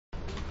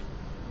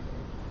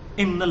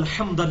إن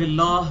الحمد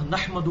لله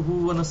نحمده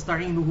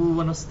ونستعينه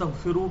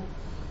ونستغفره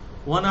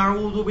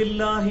ونعوذ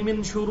بالله من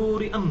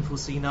شرور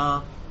أنفسنا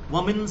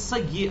ومن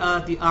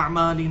سيئات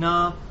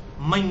أعمالنا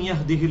من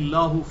يهده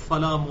الله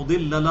فلا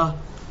مضل له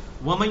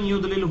ومن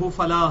يضلله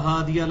فلا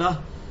هادي له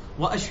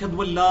وأشهد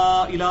أن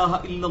لا إله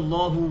إلا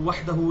الله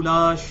وحده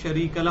لا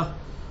شريك له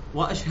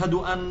وأشهد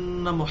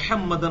أن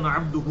محمدا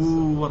عبده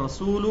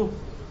ورسوله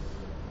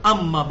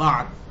أما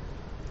بعد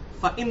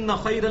فإن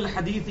خير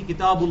الحديث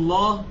كتاب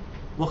الله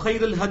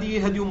وخير الهدي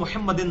هدي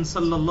محمد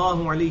صلى الله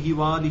عليه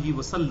وآله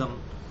وسلم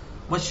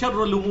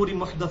وشر الأمور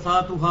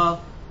محدثاتها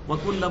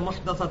وكل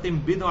محدثة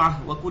بدعة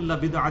وكل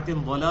بدعة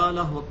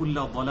ضلالة وكل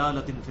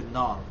ضلالة في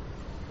النار.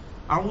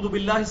 أعوذ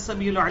بالله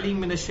السميع العليم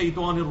من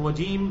الشيطان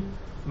الرجيم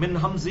من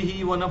همزه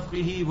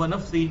ونفخه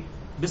ونفثه.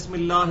 بسم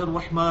الله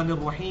الرحمن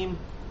الرحيم.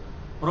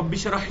 رب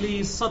اشرح لي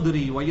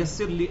صدري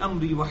ويسر لي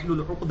أمري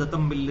واحلل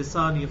عقدة من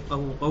لساني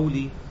يفقهوا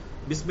قولي.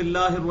 بسم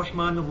الله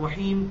الرحمن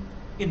الرحيم.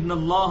 ان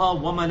اللہ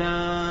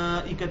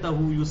وملائکتہ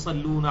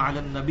یصلون علی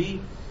النبی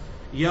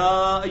یا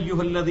ایھا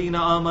الذین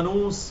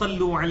آمنوا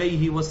صلوا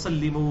علیہ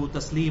وسلموا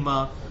تسلیما.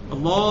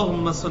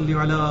 اللهم صل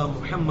علی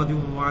محمد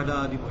وعلی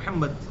آل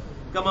محمد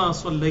كما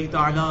صلیت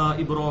علی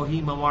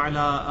ابراہیم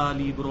وعلی آل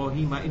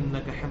ابراہیم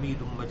انک حمید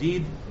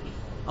مجید.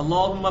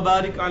 اللهم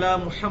بارک علی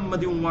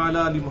محمد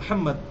وعلی آل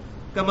محمد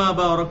كما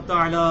بارکت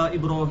علی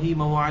ابراہیم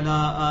وعلی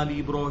آل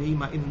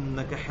ابراہیم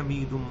انک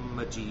حمید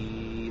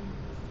مجید.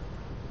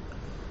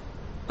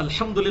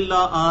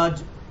 الحمدللہ آج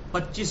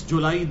 25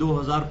 جولائی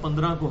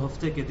 2015 کو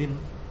ہفتے کے دن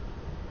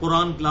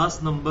قرآن کلاس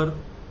نمبر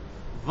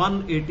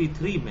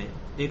 183 میں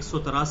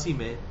 183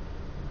 میں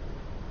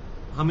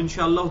ہم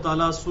انشاءاللہ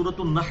تعالی سورۃ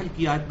النحل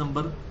کی آیت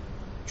نمبر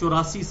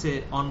 84 سے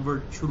آنورڈ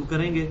شروع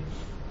کریں گے.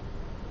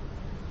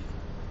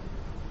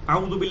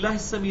 اعوذ باللہ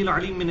السمیع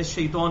العلیم من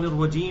الشیطان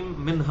الرجیم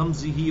من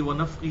ہمزہ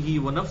ونفخہ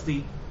ونفثہ.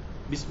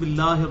 بسم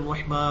اللہ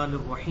الرحمن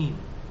الرحیم.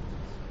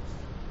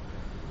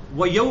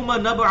 وَيَوْمَ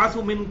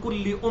نَبْعَثُ مِنْ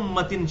كُلِّ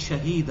أُمَّةٍ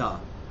شَهِيدًا،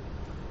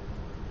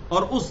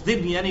 اور اس دن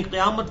یعنی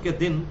قیامت کے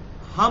دن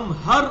ہم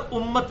ہر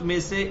امت میں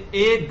سے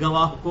ایک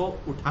گواہ کو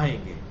اٹھائیں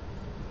گے.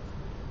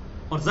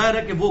 اور ظاہر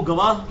ہے کہ وہ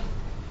گواہ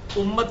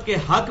امت کے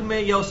حق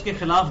میں یا اس کے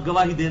خلاف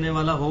گواہی دینے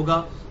والا ہوگا،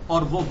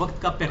 اور وہ وقت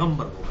کا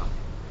پیغمبر ہوگا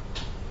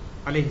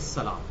علیہ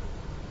السلام.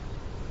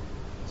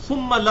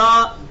 ثُمَّ لَا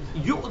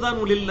يُؤْذَنُ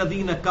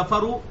لِلَّذِينَ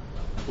كَفَرُوا،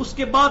 اس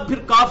کے بعد پھر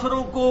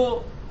کافروں کو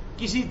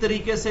کسی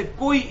طریقے سے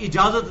کوئی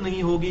اجازت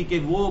نہیں ہوگی کہ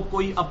وہ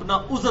کوئی اپنا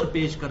عذر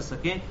پیش کر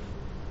سکیں.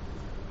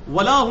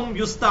 ولا هم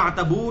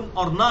یستعتبون،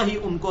 اور نہ ہی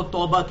ان کو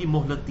توبہ کی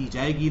مہلت دی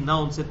جائے گی، نہ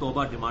ان سے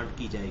توبہ ڈیمانڈ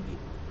کی جائے گی.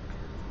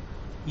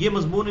 یہ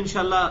مضمون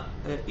انشاءاللہ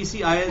اسی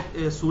آیت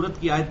سورت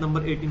کی آیت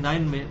نمبر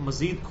 89 میں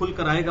مزید کھل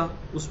کر آئے گا.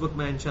 اس وقت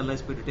میں انشاءاللہ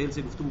اس پہ ڈیٹیل سے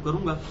گفتگو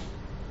کروں گا.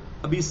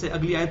 ابھی اس سے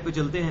اگلی آیت پہ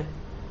چلتے ہیں.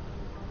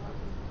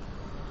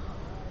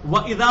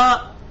 وَإِذَا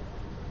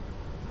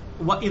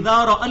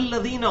رَأَى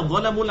الَّذِينَ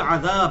ظَلَمُوا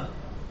الْعَذَابَ،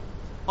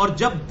 اور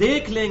جب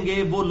دیکھ لیں گے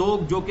وہ لوگ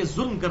جو کہ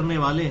ظلم کرنے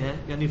والے ہیں،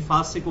 یعنی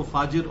فاسق و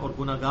فاجر اور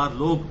گناہگار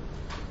لوگ،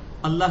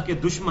 اللہ کے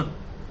دشمن،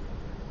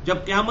 جب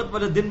قیامت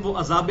والے دن وہ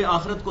عذاب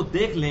آخرت کو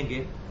دیکھ لیں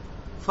گے،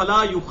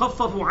 فلا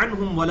یخفف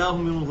عنہم ولا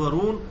هم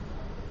ينظرون،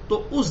 تو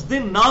اس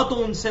دن نہ تو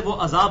ان سے وہ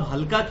عذاب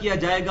ہلکا کیا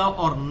جائے گا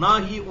اور نہ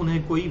ہی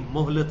انہیں کوئی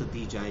مہلت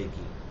دی جائے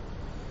گی.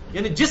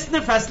 یعنی جس نے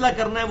فیصلہ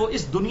کرنا ہے وہ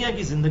اس دنیا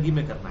کی زندگی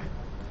میں کرنا ہے.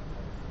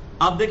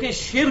 آپ دیکھیں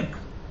شرک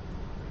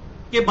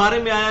کے بارے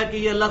میں آیا کہ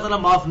یہ اللہ تعالیٰ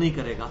معاف نہیں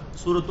کرے گا.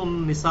 سورۃ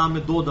النساء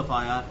میں 2 دفعہ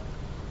آیا،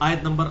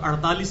 آیت نمبر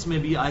 48 میں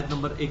بھی، آیت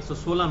نمبر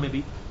 116 میں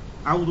بھی.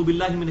 اعوذ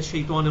باللہ من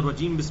الشیطان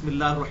الرجیم. بسم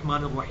اللہ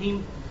الرحمن الرحیم.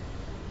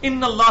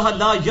 ان اللہ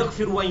لا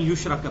یغفر ان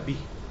یشرک بہ،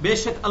 بے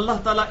شک اللہ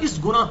تعالیٰ اس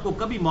گناہ کو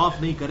کبھی معاف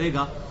نہیں کرے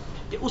گا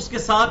کہ اس کے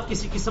ساتھ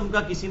کسی قسم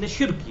کا کسی نے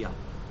شرک کیا.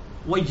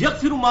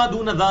 ویغفر ما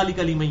دون ذلک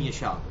لمن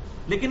یشاء،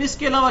 لیکن اس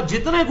کے علاوہ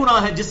جتنے گناہ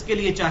ہیں جس کے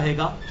لیے چاہے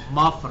گا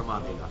معاف فرما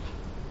دے گا.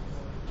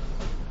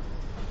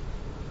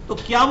 تو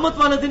قیامت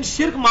والے دن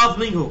شرک معاف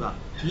نہیں ہوگا،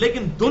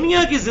 لیکن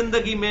دنیا کی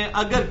زندگی میں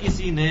اگر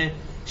کسی نے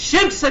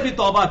شرک سے بھی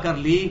توبہ کر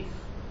لی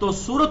تو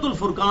سورۃ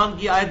الفرقان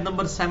کی آیت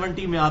نمبر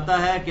 70 میں آتا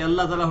ہے کہ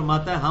اللہ تعالیٰ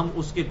فرماتا ہے ہم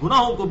اس کے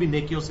گناہوں کو بھی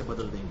نیکیوں سے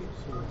بدل دیں گے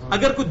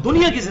اگر کوئی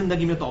دنیا کی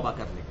زندگی میں توبہ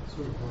کر لے.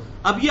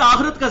 اب یہ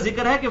آخرت کا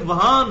ذکر ہے کہ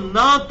وہاں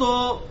نہ تو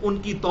ان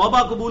کی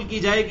توبہ قبول کی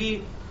جائے گی،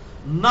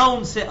 نہ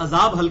ان سے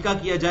عذاب ہلکا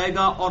کیا جائے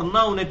گا، اور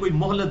نہ انہیں کوئی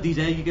مہلت دی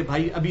جائے گی کہ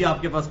بھائی ابھی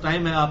آپ کے پاس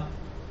ٹائم ہے، آپ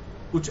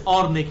کچھ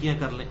اور نیکیاں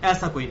کر لیں.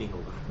 ایسا کوئی نہیں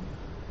ہوگا.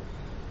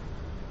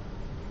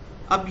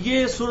 اب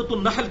یہ سورۃ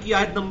النحل کی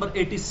آیت نمبر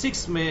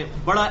 86 میں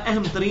بڑا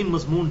اہم ترین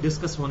مضمون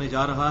ڈسکس ہونے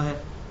جا رہا ہے،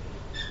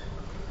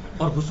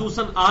 اور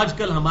خصوصاً آج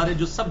کل ہمارے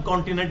جو سب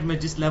کانٹیننٹ میں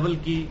جس لیول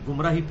کی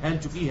گمراہی پھیل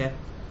چکی ہے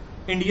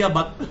انڈیا،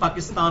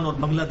 پاکستان اور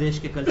بنگلہ دیش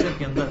کے کلچر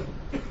کے اندر،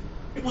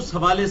 اس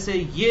حوالے سے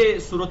یہ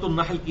سورۃ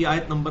النحل کی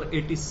آیت نمبر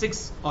 86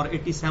 اور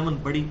 87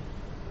 بڑی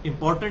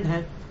امپورٹنٹ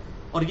ہے.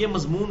 اور یہ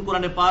مضمون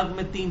قرآن پاک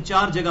میں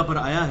 3-4 جگہ پر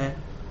آیا ہے.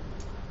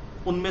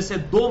 ان میں سے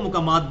 2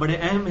 مقامات بڑے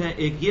اہم ہیں،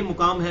 ایک یہ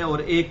مقام ہے اور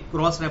ایک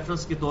کراس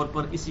ریفرنس کے طور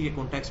پر اسی کے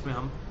کانٹیکسٹ میں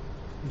ہم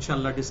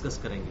انشاءاللہ ڈسکس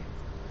کریں گے.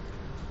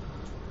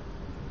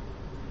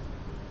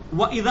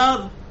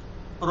 وَإِذَا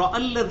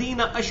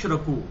الذین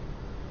اشرکوا،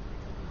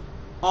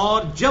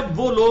 اور جب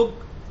وہ لوگ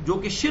جو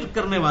کہ شرک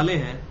کرنے والے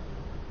ہیں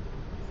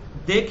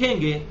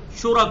دیکھیں گے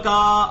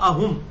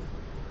شرکاءہم،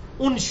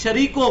 ان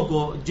شریکوں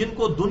کو جن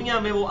کو دنیا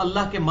میں وہ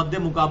اللہ کے مد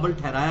مقابل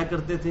ٹھہرایا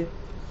کرتے تھے،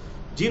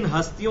 جن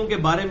ہستیوں کے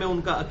بارے میں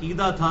ان کا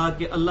عقیدہ تھا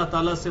کہ اللہ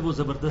تعالیٰ سے وہ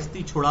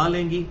زبردستی چھڑا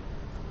لیں گی،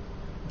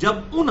 جب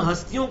ان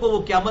ہستیوں کو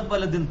وہ قیامت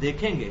والے دن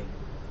دیکھیں گے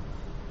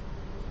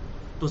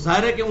تو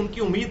ظاہر ہے کہ ان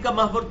کی امید کا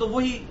محور تو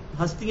وہی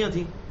ہستیاں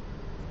تھیں،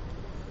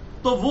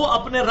 تو وہ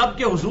اپنے رب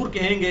کے حضور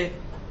کہیں گے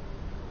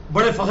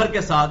بڑے فخر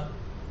کے ساتھ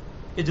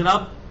کہ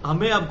جناب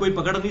ہمیں اب کوئی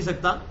پکڑ نہیں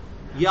سکتا،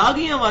 یہ آ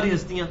گئی ہیں ہماری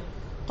ہستیاں.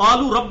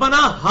 قالوا ربنا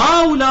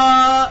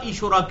هؤلاء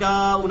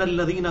شركاؤنا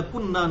الذين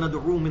كنا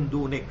ندعو من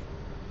دونك،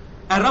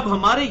 اے رب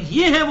ہمارے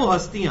یہ ہیں وہ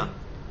ہستیاں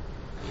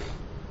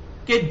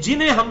کہ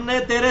جنہیں ہم نے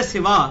تیرے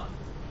سوا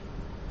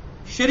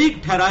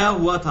شریک ٹھہرایا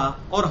ہوا تھا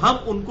اور ہم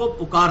ان کو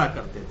پکارا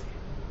کرتے تھے.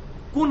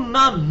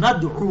 کننا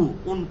ندعو،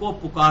 ان کو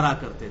پکارا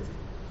کرتے تھے.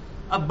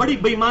 اب بڑی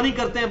بےایمانی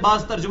کرتے ہیں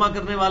بعض ترجمہ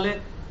کرنے والے،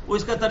 وہ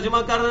اس کا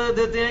ترجمہ کر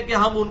دیتے ہیں کہ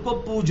ہم ان کو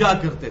پوجا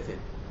کرتے تھے،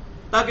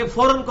 تاکہ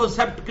فوراً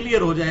کنسیپٹ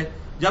کلیئر ہو جائے.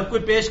 جب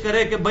کوئی پیش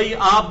کرے کہ بھئی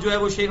آپ جو ہے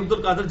وہ شیخ عبد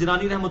القادر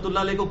جیلانی رحمۃ اللہ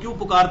علیہ کو کیوں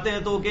پکارتے ہیں،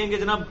 تو وہ کہیں گے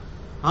جناب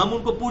ہم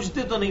ان کو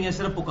پوجتے تو نہیں ہیں،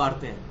 صرف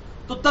پکارتے ہیں.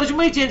 تو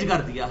ترجمہ ہی چینج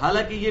کر دیا،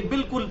 حالانکہ یہ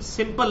بالکل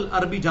سمپل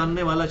عربی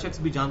جاننے والا شخص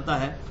بھی جانتا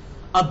ہے.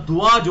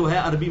 الدعا جو ہے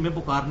عربی میں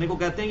پکارنے کو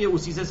کہتے ہیں، یہ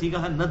اسی سے سیکھا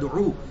ہے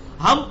ندعو،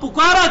 ہم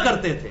پکارا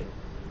کرتے تھے.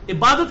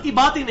 عبادت کی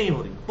بات ہی نہیں ہو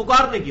رہی،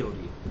 پکارنے کی ہو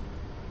رہی ہے.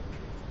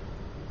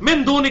 من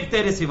دونک،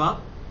 تیرے سوا.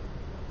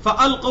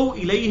 فالقوا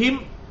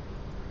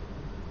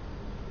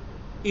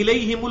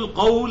الیہم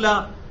القول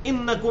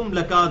انکم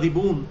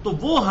لکاذبون، تو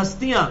وہ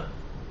ہستیاں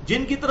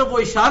جن کی طرف وہ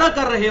اشارہ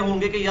کر رہے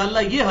ہوں گے کہ یا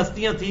اللہ یہ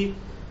ہستیاں تھیں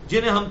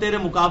جنہیں ہم تیرے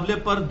مقابلے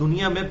پر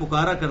دنیا میں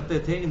پکارا کرتے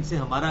تھے، ان سے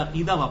ہمارا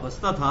عقیدہ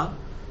وابستہ تھا،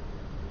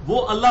 وہ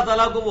اللہ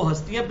تعالیٰ کو وہ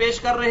ہستیاں پیش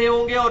کر رہے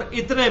ہوں گے. اور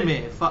اتنے میں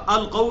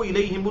فَأَلْقَوْا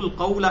إِلَيْهِمُ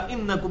الْقَوْلَ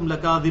إِنَّكُمْ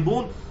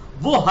لَكَاذِبُونَ،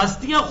 وہ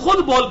ہستیاں خود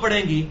بول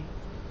پڑیں گی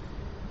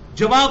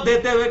جواب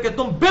دیتے ہوئے کہ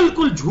تم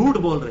بالکل جھوٹ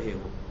بول رہے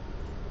ہو.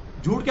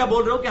 جھوٹ کیا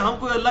بول رہے ہو؟ کہ ہم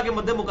کوئی اللہ کے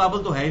مد مقابل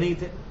تو ہے نہیں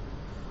تھے،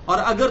 اور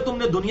اگر تم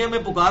نے دنیا میں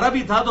پکارا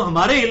بھی تھا تو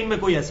ہمارے علم میں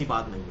کوئی ایسی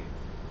بات نہیں ہے.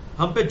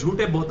 ہم پہ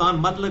جھوٹے بہتان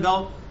مت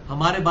لگاؤ،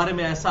 ہمارے بارے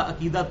میں ایسا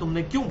عقیدہ تم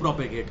نے کیوں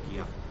پروپیگیٹ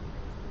کیا.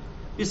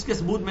 اس کے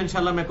ثبوت میں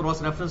انشاءاللہ میں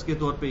کراس ریفرنس کے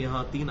طور پہ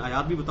یہاں 3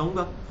 آیات بھی بتاؤں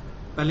گا.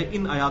 پہلے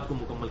ان آیات کو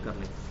مکمل کر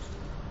لیں.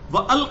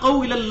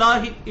 وَأَلْقَوْا إِلَى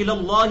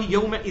اللَّهِ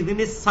يَوْمَئِذٍ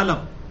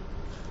السَّلَمَ،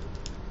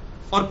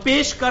 اور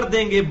پیش کر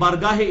دیں گے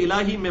بارگاہ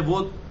الہی میں وہ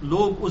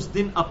لوگ اس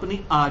دن اپنی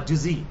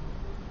عاجزی.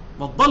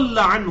 وَضَلَّ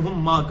عَنْهُمْ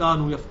مَا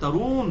كَانُوا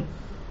يَفْتَرُونَ،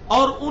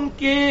 اور ان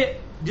کے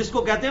جس کو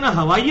کہتے ہیں نا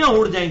ہوائیاں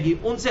اڑ جائیں گی،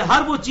 ان سے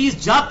ہر وہ چیز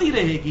جاتی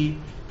رہے گی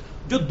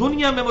جو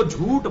دنیا میں وہ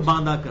جھوٹ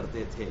باندھا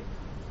کرتے تھے.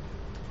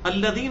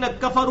 الذین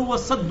کفروا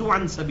وصدوا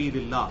عن سبیل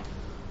اللہ،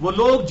 وہ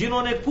لوگ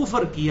جنہوں نے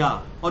کفر کیا.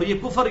 اور یہ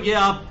کفر، یہ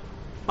آپ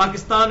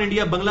پاکستان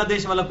انڈیا بنگلہ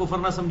دیش والا کفر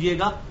نہ سمجھیے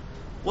گا.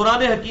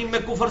 قرآن حکیم میں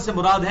کفر سے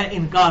مراد ہے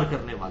انکار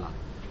کرنے والا،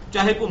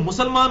 چاہے کوئی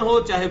مسلمان ہو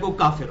چاہے کوئی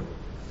کافر ہو.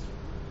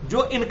 جو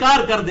انکار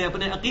کر دے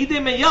اپنے عقیدے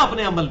میں یا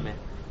اپنے عمل میں،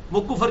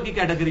 وہ کفر کی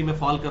کیٹیگری میں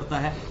فال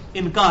کرتا ہے،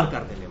 انکار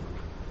کر دینے والا.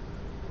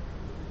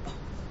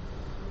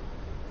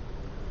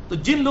 تو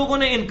جن لوگوں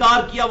نے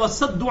انکار کیا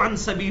وصدوا عن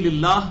سبیل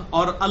اللہ،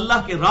 اور اللہ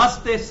کے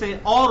راستے سے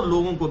اور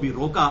لوگوں کو بھی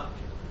روکا،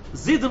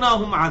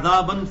 زدناہم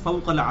عذابا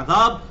فوق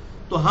العذاب،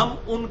 تو ہم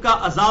ان کا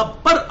عذاب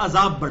پر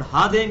عذاب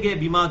بڑھا دیں گے.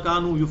 بما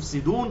کانوا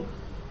یفسدون،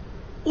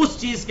 اس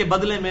چیز کے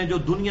بدلے میں جو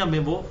دنیا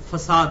میں وہ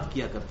فساد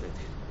کیا کرتے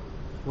تھے.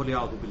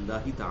 وَلِعَوْذُ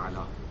بِاللَّهِ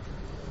تَعَالَى.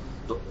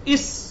 تو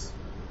اس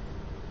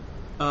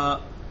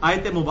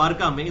آیت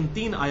مبارکہ میں ان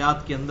 3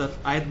 آیات کے اندر،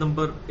 آیت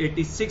نمبر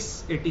 86،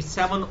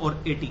 87 اور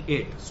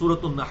 88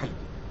 سورۃ النحل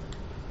کی،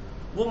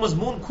 وہ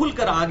مضمون کھل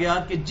کر آ گیا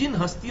کہ جن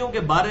ہستیوں کے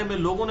بارے میں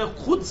لوگوں نے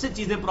خود سے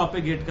چیزیں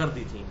پروپیگیٹ کر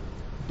دی تھیں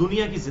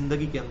دنیا کی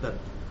زندگی کے اندر،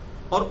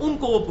 اور ان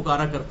کو وہ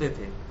پکارا کرتے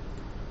تھے،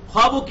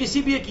 خواہ وہ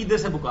کسی بھی عقیدے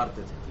سے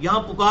پکارتے تھے.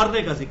 یہاں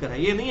پکارنے کا ذکر ہے،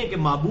 یہ نہیں ہے کہ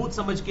معبود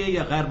سمجھ کے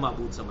یا غیر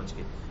معبود سمجھ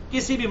کے،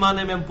 کسی بھی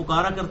معنی میں ہم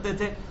پکارا کرتے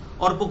تھے.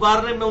 اور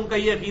پکارنے میں ان کا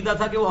یہ عقیدہ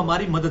تھا کہ وہ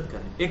ہماری مدد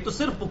کریں. ایک تو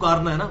صرف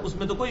پکارنا ہے نا، اس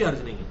میں تو کوئی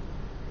حرج نہیں ہے.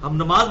 ہم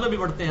نماز میں بھی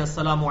پڑھتے ہیں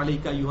السلام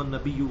علیکہ ایھا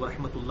النبی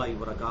ورحمۃ اللہ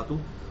وبرکاتہ،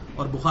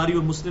 اور بخاری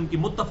اور مسلم کی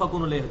متفق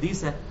علیہ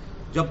حدیث ہے،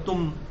 جب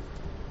تم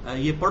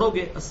یہ پڑھو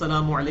گے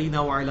السلام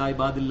علینا وعلی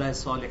عباد اللہ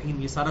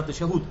الصالحین، یہ سارا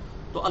تشہد،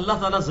 تو اللہ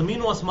تعالیٰ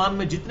زمین و آسمان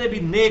میں جتنے بھی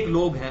نیک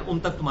لوگ ہیں ان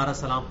تک تمہارا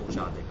سلام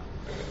پہنچا دے گا.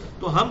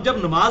 تو ہم جب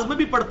نماز میں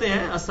بھی پڑھتے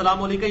ہیں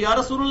السلام علیکہ یا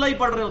رسول اللہ ہی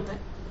پڑھ رہے ہوتے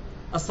ہیں.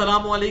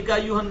 السلام علیکہ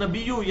ایھا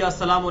النبی یا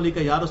السلام علیکہ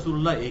یا رسول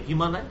اللہ ایک ہی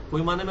معنی ہے،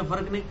 کوئی معنی میں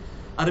فرق نہیں.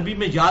 عربی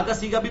میں یا کا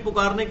صیغہ بھی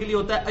پکارنے کے لیے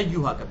ہوتا ہے،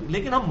 ایھا کا بھی،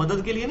 لیکن ہم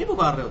مدد کے لیے نہیں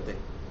پکار رہے ہوتے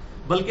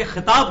بلکہ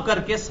خطاب کر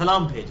کے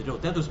سلام بھیج رہے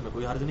ہوتے ہیں، تو اس میں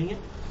کوئی حرج نہیں ہے.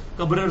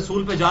 قبر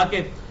رسول پہ جا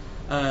کے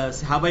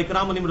صحابہ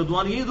اکرام علیہم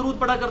رضوان یہی درود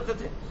پڑھا کرتے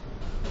تھے.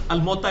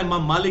 الموطا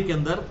امام مالک کے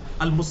اندر،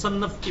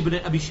 المصنف ابن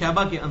ابی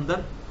شیبہ کے اندر،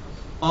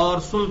 اور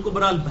سنن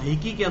الکبریٰ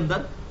البہیقی کے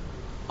اندر،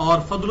 اور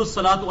فضل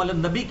الصلاۃ علی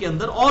النبی کے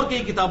اندر، اور کئی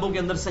کتابوں کے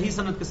اندر صحیح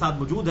سند کے ساتھ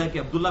موجود ہے کہ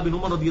عبداللہ بن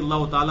عمر رضی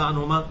اللہ تعالی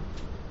عنہما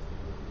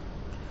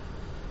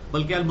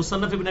بلکہ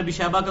المصنف ابن ابی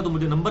شیبہ کا تو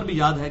مجھے نمبر بھی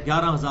یاد ہے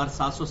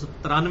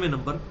 11793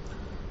 نمبر،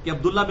 کہ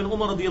عبداللہ بن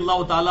عمر رضی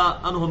اللہ تعالی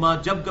عنہما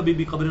جب کبھی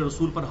بھی قبر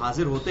رسول پر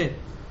حاضر ہوتے،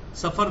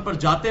 سفر پر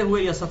جاتے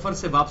ہوئے یا سفر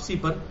سے واپسی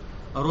پر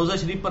روضہ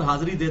شریف پر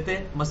حاضری دیتے،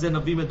 مسجد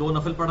نبوی میں 2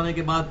 نفل پڑھنے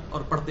کے بعد،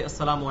 اور پڑھتے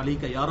السلام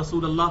علیکہ یا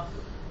رسول اللہ.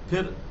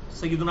 پھر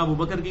سیدنا ابو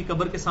بکر کی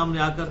قبر کے سامنے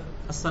آ کر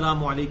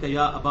السلام علیکہ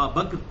یا ابا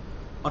بکر،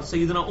 اور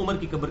سیدنا عمر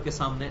کی قبر کے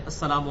سامنے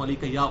السلام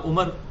علیکہ یا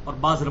عمر، اور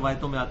بعض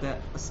روایتوں میں آتا ہے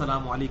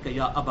السلام علیکہ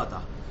یا ابتا،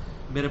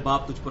 میرے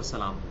باپ تجھ پر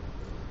سلام.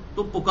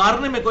 تو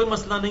پکارنے میں کوئی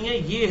مسئلہ نہیں ہے.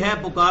 یہ ہے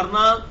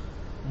پکارنا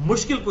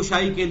مشکل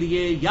کشائی کے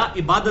لیے یا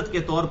عبادت کے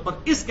طور پر.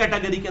 اس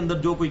کیٹیگری کے اندر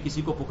جو کوئی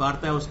کسی کو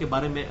پکارتا ہے، اس کے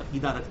بارے میں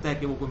عقیدہ رکھتا ہے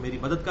کہ وہ کوئی میری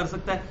مدد کر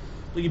سکتا ہے،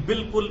 تو یہ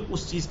بالکل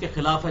اس چیز کے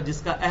خلاف ہے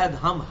جس کا عہد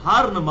ہم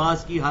ہر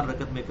نماز کی ہر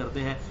رکعت میں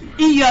کرتے ہیں.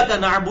 ایاک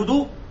نعبد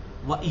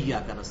و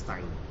ایاک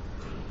نستعین،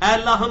 اے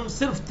اللہ ہم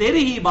صرف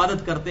تیری ہی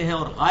عبادت کرتے ہیں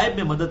اور غائب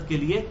میں مدد کے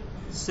لیے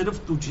صرف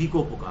تجھی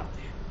کو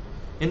پکارتے ہیں.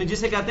 یعنی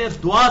جسے کہتے ہیں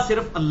دعا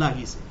صرف اللہ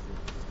ہی سے.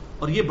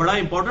 اور یہ بڑا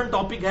امپورٹنٹ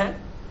ٹاپک ہے،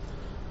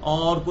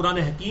 اور قرآن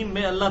حکیم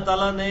میں اللہ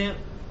تعالیٰ نے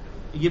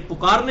یہ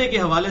پکارنے کے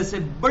حوالے سے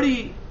بڑی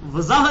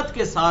وضاحت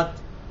کے ساتھ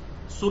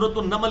سورۃ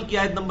النمل کی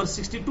آیت نمبر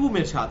 62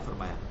 میں ارشاد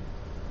فرمایا،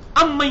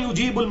 امن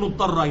یجیب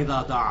المضطر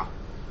اذا دعا،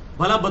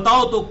 بھلا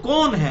بتاؤ تو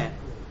کون ہے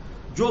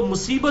جو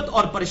مصیبت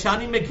اور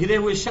پریشانی میں گھرے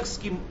ہوئے شخص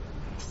کی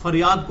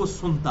فریاد کو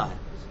سنتا ہے،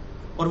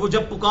 اور وہ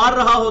جب پکار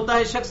رہا ہوتا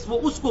ہے شخص، وہ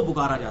اس کو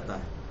پکارا جاتا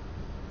ہے.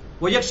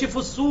 وَيَكْشِفُ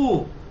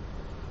السُّوءَ،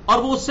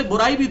 اور وہ اس سے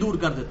برائی بھی دور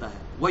کر دیتا ہے.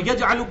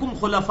 وَيَجْعَلُكُمْ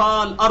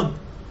خُلَفَاءَ الْأَرْضِ،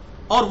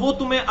 اور وہ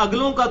تمہیں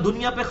اگلوں کا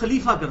دنیا پہ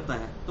خلیفہ کرتا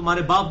ہے.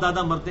 تمہارے باپ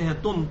دادا مرتے ہیں،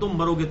 تم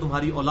مرو گے،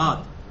 تمہاری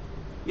اولاد.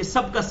 یہ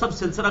سب کا سب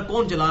سلسلہ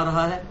کون چلا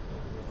رہا ہے؟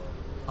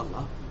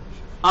 اللہ.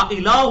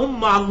 اَإِلَٰهٌ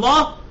مَّعَ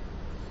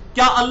اللَّهِ،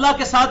 کیا اللہ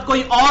کے ساتھ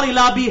کوئی اور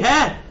الہ بھی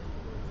ہے؟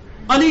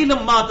 قَلِيلًا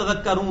مَّا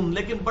تَذَكَّرُونَ،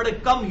 لیکن بڑے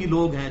کم ہی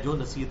لوگ ہیں جو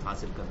نصیحت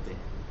حاصل کرتے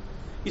ہیں.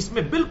 اس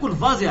میں بالکل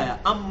واضح آیا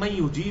اَمَّن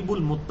يُجِيبُ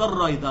الْمُضْطَرَّ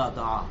إِذَا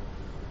دَعَا،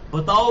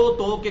 بتاؤ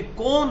تو کہ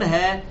کون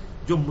ہے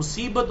جو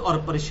مصیبت اور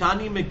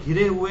پریشانی میں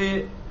گھرے ہوئے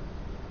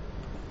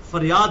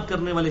فریاد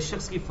کرنے والے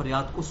شخص کی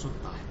فریاد کو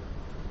سنتا ہے.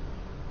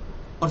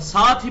 اور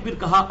ساتھ ہی پھر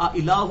کہا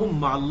اِلَٰهٌ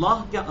مَّعَ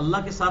اللَّهِ، کیا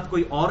اللہ کے ساتھ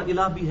کوئی اور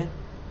الہ بھی ہے؟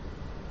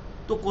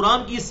 تو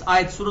قرآن کی اس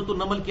آیت سورۃ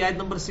النمل کی آیت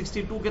نمبر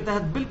 62 کے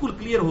تحت بالکل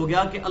کلیئر ہو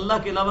گیا کہ اللہ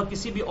کے علاوہ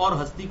کسی بھی اور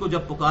ہستی کو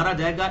جب پکارا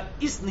جائے گا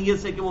اس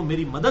نیت سے کہ وہ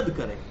میری مدد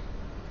کرے،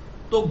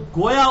 تو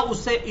گویا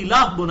اسے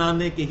الہ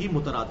بنانے کے ہی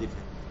مترادف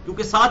ہے.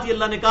 کیونکہ ساتھ ہی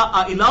اللہ نے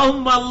کہا اِلَٰهٌ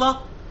مَّعَ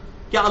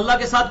اللَّهِ، کیا اللہ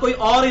کے ساتھ کوئی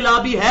اور الہ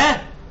بھی ہے؟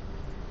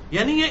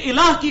 یعنی یہ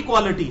الہ کی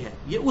کوالٹی ہے،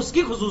 یہ اس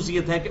کی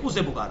خصوصیت ہے کہ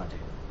اسے پکارا جائے.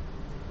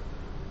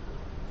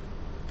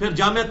 پھر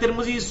جامعہ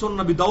ترمذی، سنن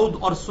ابی داؤد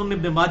اور سنن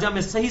ابن ماجہ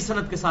میں صحیح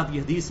سند کے ساتھ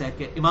یہ حدیث ہے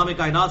کہ امام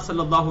کائنات صلی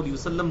اللہ علیہ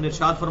وسلم نے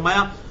ارشاد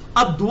فرمایا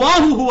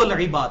الدعاء هو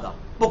العبادہ،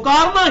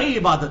 پکارنا ہی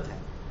عبادت ہے،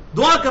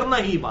 دعا کرنا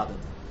ہی عبادت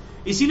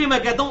ہے. اسی لیے میں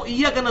کہتا ہوں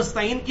ایاک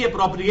نستعین کی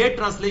اپروپریٹ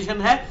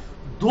ٹرانسلیشن ہے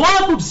دعا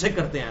تجھ سے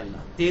کرتے ہیں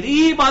اللہ، تیری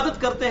ہی عبادت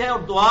کرتے ہیں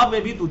اور دعا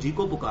میں بھی تجھی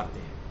کو پکارتے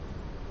ہیں.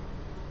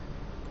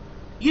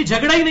 یہ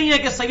جھگڑا ہی نہیں ہے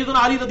کہ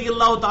سیدنا علی رضی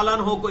اللہ تعالیٰ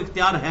عنہ کو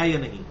اختیار ہے یا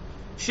نہیں،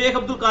 شیخ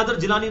عبد القادر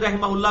جیلانی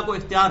رحمہ اللہ کو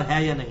اختیار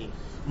ہے یا نہیں،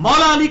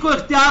 مولا علی کو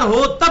اختیار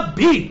ہو تب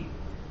بھی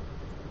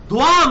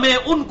دعا میں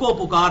ان کو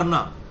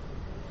پکارنا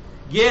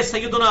یہ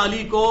سیدنا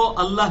علی کو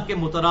اللہ کے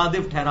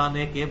مترادف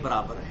ٹھہرانے کے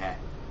برابر ہے.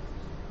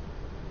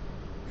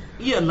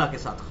 یہ اللہ کے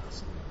ساتھ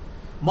خاص ہے.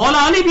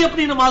 مولا علی بھی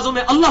اپنی نمازوں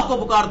میں اللہ کو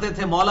پکارتے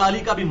تھے، مولا علی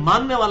کا بھی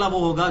ماننے والا وہ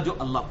ہوگا جو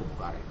اللہ کو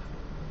پکارے گا.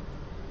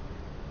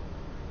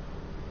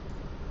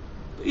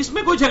 تو اس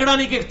میں کوئی جھگڑا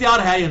نہیں کہ اختیار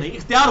ہے یا نہیں،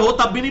 اختیار ہو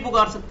تب بھی نہیں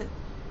پکار سکتے.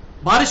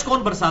 بارش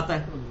کون برساتا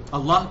ہے؟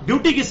 اللہ.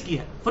 ڈیوٹی کس کی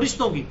ہے؟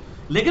 فرشتوں کی.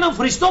 لیکن ہم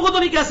فرشتوں کو تو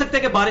نہیں کہہ سکتے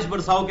کہ بارش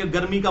برساؤ کہ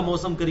گرمی کا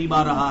موسم قریب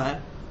آ رہا ہے،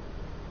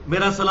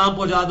 میرا سلام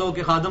پہنچا دو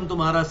کہ خادم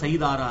تمہارا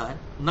سعید آ رہا ہے.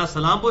 نہ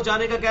سلام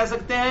پہنچانے کا کہہ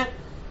سکتے ہیں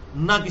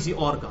نہ کسی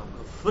اور کام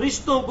کا.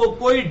 فرشتوں کو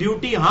کوئی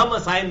ڈیوٹی ہم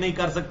اسائن نہیں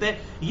کر سکتے،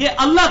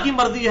 یہ اللہ کی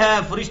مرضی ہے.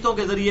 فرشتوں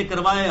کے ذریعے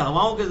کروائے،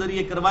 ہواؤں کے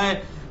ذریعے کروائے،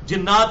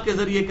 جنات کے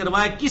ذریعے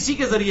کروائے، کسی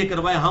کے ذریعے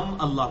کروائے، ہم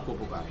اللہ کو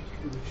پکاریں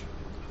گے.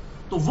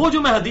 تو وہ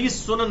جو میں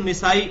حدیث سنن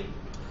نسائی،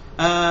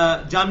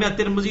 جامعہ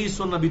ترمذی،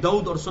 سنن ابی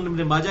داؤد اور سنن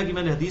ابن ماجہ کی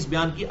میں نے حدیث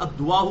بیان کی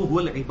الدعاء هو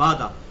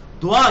العبادہ،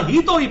 دعا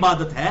ہی تو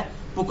عبادت ہے،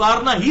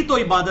 پکارنا ہی تو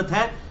عبادت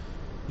ہے.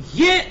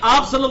 یہ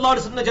آپ صلی اللہ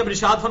علیہ وسلم نے جب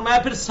ارشاد فرمایا،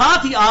 پھر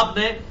ساتھ ہی آپ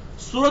نے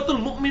سورۃ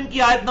المؤمن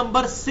کی آیت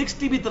نمبر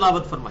 60 بھی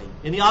تلاوت فرمائی.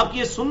 یعنی آپ کی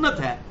یہ سنت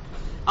ہے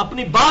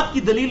اپنی بات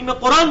کی دلیل میں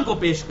قرآن کو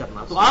پیش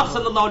کرنا. تو آپ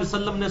صلی اللہ علیہ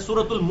وسلم نے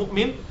سورۃ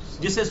المؤمن،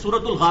 جسے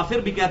سورۃ الغافر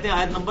بھی کہتے ہیں،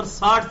 آیت نمبر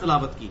 60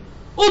 تلاوت کی.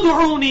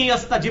 ادعونی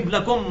استجب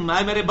لکم،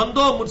 اے میرے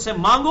بندو مجھ سے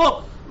مانگو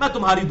میں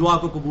تمہاری دعا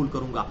کو قبول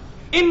کروں گا.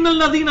 ان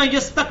الذین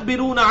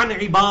یستکبرون عن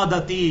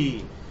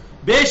عبادتی،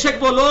 بے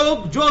شک وہ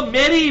لوگ جو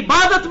میری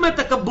عبادت میں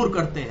تکبر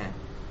کرتے ہیں.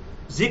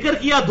 ذکر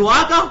کیا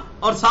دعا کا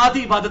اور ساتھ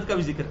ہی عبادت کا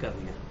بھی ذکر کر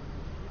دیا،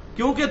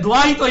 کیونکہ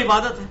دعا ہی تو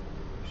عبادت ہے.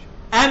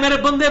 اے میرے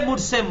بندے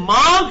مجھ سے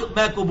مانگ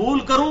میں قبول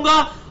کروں گا،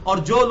 اور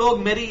جو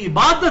لوگ میری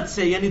عبادت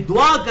سے یعنی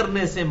دعا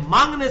کرنے سے،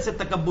 مانگنے سے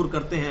تکبر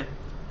کرتے ہیں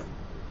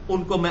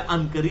ان کو میں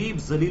عنقریب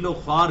ذلیل و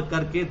خوار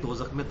کر کے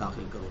دوزخ میں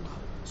داخل کروں گا.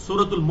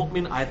 سورۃ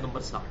المؤمن آیت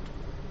نمبر 60.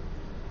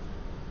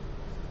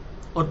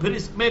 اور پھر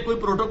اس میں کوئی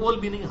پروٹوکول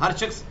بھی نہیں، ہر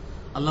شخص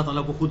اللہ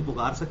تعالیٰ کو خود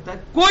پکار سکتا ہے،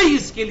 کوئی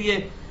اس کے لیے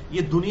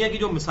یہ دنیا کی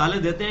جو مثالیں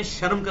دیتے ہیں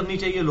شرم کرنی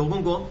چاہیے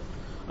لوگوں کو.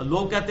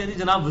 لوگ کہتے ہیں جی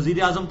جناب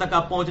وزیر اعظم تک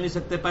آپ پہنچ نہیں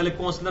سکتے، پہلے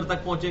کونسلر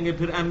تک پہنچیں گے،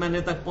 پھر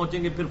MNA تک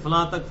پہنچیں گے، پھر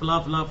فلاں تک فلاں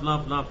فلاں فلاں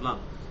فلاں فلاں،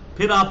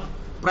 پھر آپ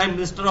پرائم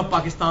منسٹر آف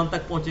پاکستان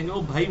تک پہنچیں گے.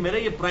 وہ بھائی میرے،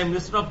 یہ پرائم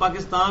منسٹر آف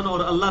پاکستان اور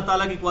اللہ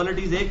تعالیٰ کی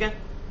کوالٹیز ایک ہیں؟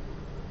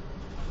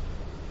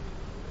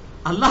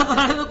 اللہ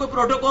تعالیٰ نے تو کوئی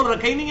پروٹوکول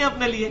رکھا ہی نہیں ہے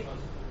اپنے لیے.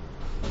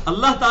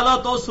 اللہ تعالیٰ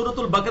تو سورۃ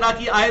البقرہ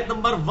کی آیت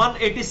نمبر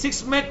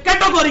 186 میں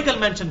کیٹیگوریکل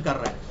مینشن کر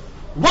رہا ہے،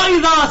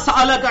 وَإِذَا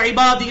سَأَلَكَ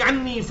عِبَادِي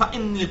عَنِّي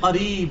فَإِنِّي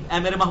قَرِيبٌ. اے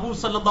میرے محبوب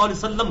صلی اللہ علیہ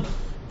وسلم،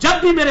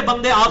 جب بھی میرے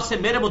بندے آپ سے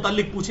میرے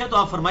متعلق پوچھیں تو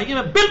آپ فرمائیے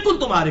میں بالکل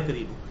تمہارے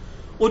قریب ہوں.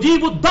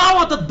 اجیب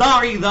الدعوۃ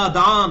الداعی اذا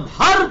دعان،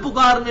 ہر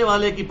پکارنے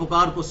والے کی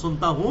پکار کو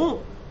سنتا ہوں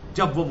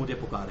جب وہ مجھے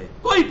پکارے.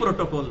 کوئی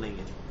پروٹوکول نہیں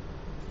ہے،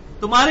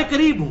 تمہارے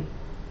قریب ہوں.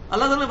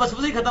 اللہ تعالیٰ نے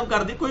وسوسے ختم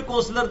کر دی، کوئی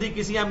کونسلر دی،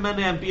 کسی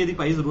MNA MPA دی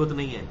بھائی ضرورت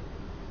نہیں ہے،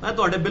 میں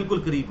تھوڑے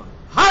بالکل قریب ہوں،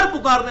 ہر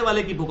پکارنے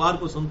والے کی پکار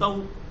کو سنتا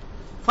ہوں.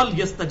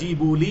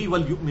 فَلْيَسْتَجِيبُوا لِي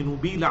وَلْيُؤْمِنُوا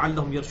بِي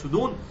لَعَلَّهُمْ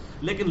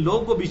يَرْشُدُونَ. لیکن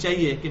لوگوں کو بھی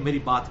چاہیے کہ میری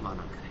بات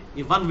مانا کریں.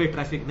 یہ ون وے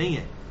ٹریفک نہیں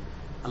ہے.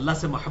 اللہ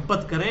سے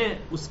محبت کریں،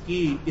 اس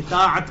کی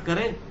اطاعت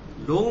کریں.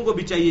 لوگوں کو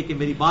بھی چاہیے کہ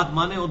میری بات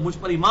مانیں اور مجھ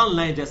پر ایمان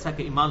لائیں جیسا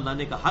کہ ایمان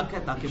لانے کا حق ہے،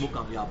 تاکہ وہ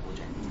کامیاب ہو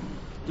جائیں.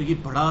 تو یہ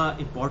بڑا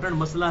امپورٹنٹ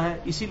مسئلہ ہے،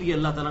 اسی لیے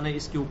اللہ تعالیٰ نے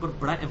اس کے اوپر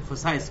بڑا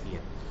ایمفسائز کیا.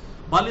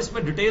 بال اس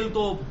میں ڈیٹیل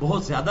تو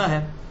بہت زیادہ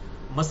ہے.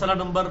 مسئلہ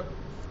نمبر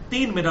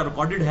 3 میرا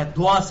ریکارڈڈ ہے،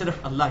 دعا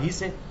صرف اللہ ہی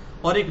سے،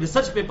 اور ایک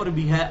ریسرچ پیپر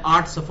بھی ہے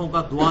 8 صفحوں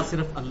کا، دعا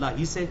صرف اللہ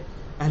ہی سے،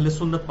 اہل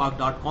سنت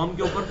پاک.com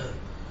کے اوپر.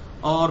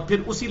 اور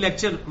پھر اسی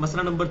لیکچر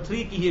مسئلہ نمبر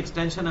 3 کی ہی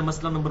ایکسٹینشن ہے،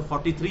 مسئلہ نمبر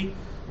 43،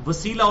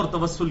 وسیلہ اور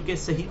توسل کے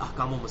صحیح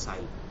احکام و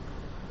مسائل.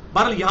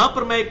 بہرحال یہاں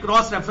پر میں ایک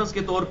کراس ریفرنس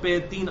کے طور پہ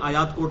 3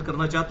 آیات کوٹ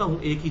کرنا چاہتا ہوں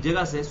ایک ہی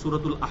جگہ سے.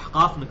 سورۃ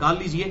الاحقاف نکال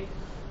لیجئے،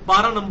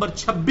 پارہ نمبر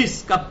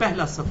 26 کا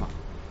پہلا صفحہ،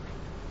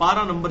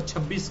 پارہ نمبر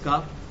 26 کا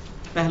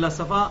پہلا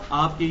صفحہ.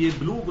 آپ کے یہ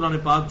بلو قرآن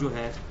پاک جو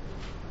ہے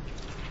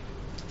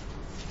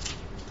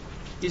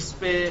اس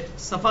پہ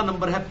صفحہ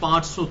نمبر ہے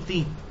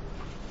 503.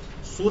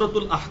 سورۃ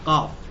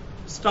الاحقاف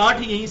سٹارٹ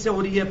ہی یہیں سے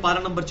ہو رہی ہے، پارہ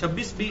نمبر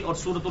 26 بھی اور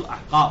سورۃ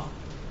الاحقاف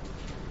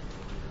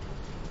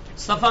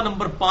صفحہ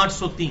نمبر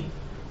 503.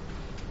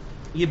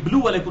 یہ بلو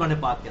والے قرآن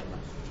پاک کے اندر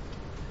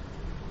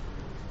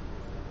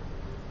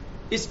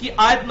اس کی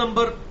آیت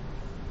نمبر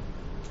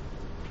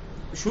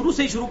شروع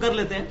سے ہی شروع کر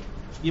لیتے ہیں،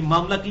 یہ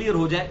معاملہ کلیئر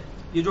ہو جائے.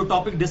 یہ جو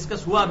ٹاپک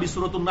ڈسکس ہوا ابھی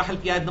سورۃ النحل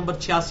کی آیت نمبر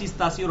 86،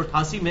 87 اور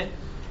 88 میں،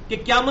 کہ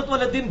قیامت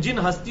والے دن جن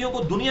ہستیوں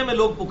کو دنیا میں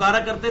لوگ پکارا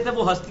کرتے تھے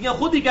وہ ہستیاں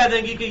خود ہی کہہ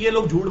دیں گی کہ یہ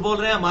لوگ جھوٹ بول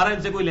رہے ہیں، ہمارا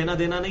ان سے کوئی لینا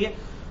دینا نہیں ہے.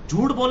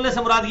 جھوٹ بولنے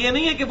سے مراد یہ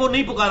نہیں ہے کہ وہ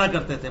نہیں پکارا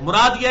کرتے تھے،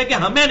 مراد یہ ہے کہ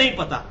ہمیں نہیں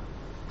پتا،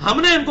 ہم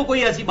نے ان کو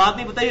کوئی ایسی بات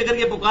نہیں بتائی، اگر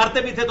یہ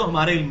پکارتے بھی تھے تو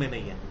ہمارے علم میں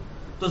نہیں ہے.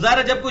 تو ظاہر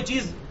ہے جب کوئی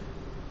چیز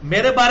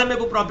میرے بارے میں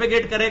کوئی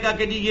پروپیگیٹ کرے گا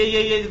کہ جی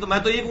یہ تو میں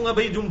تو یہ کہوں گا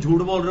بھائی تم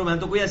جھوٹ بول رہے ہو، میں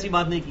نے تو کوئی ایسی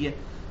بات نہیں کی ہے.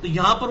 تو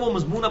یہاں پر وہ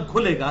مضمون اب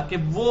کھلے گا کہ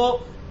وہ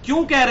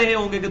کیوں کہہ رہے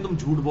ہوں گے کہ تم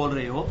جھوٹ بول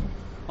رہے ہو،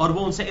 اور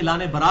وہ ان سے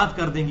اعلان برات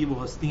کر دیں گی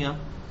وہ ہستیاں.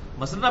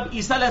 مثلا اب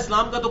عیسیٰ علیہ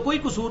السلام کا تو کوئی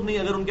قصور نہیں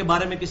اگر ان کے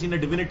بارے میں کسی نے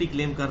ڈیوینٹی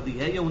کلیم کر دی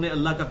ہے، یا انہیں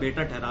اللہ کا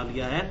بیٹا ٹھہرا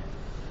لیا ہے،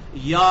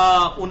 یا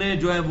انہیں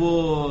جو ہے وہ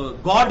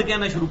گاڈ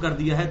کہنا شروع کر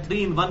دیا ہے،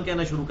 3 in 1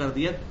 کہنا شروع کر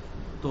دیا.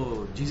 تو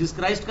جیزس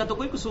کرائسٹ کا تو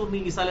کوئی قصور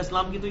نہیں، عیسیٰ علیہ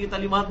السلام کی تو یہ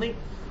تعلیمات نہیں،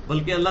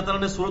 بلکہ اللہ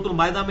تعالیٰ نے سورۃ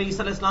المائدہ میں عیسیٰ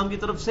علیہ السلام کی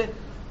طرف سے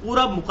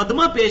پورا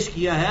مقدمہ پیش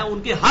کیا ہے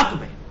ان کے حق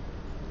میں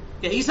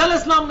کہ عیسیٰ علیہ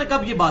السلام نے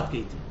کب یہ بات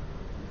کہی تھی.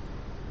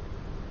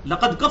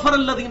 لقد کفر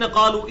الذین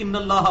قالوا ان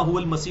اللہ هو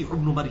المسیح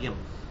ابن مریم،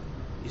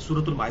 یہ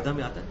سورۃ المائدہ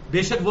میں آتا ہے.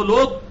 بے شک وہ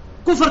لوگ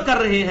کفر کر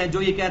رہے ہیں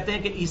جو یہ کہتے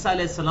ہیں کہ عیسیٰ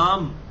علیہ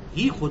السلام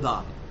ہی خدا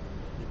ہے،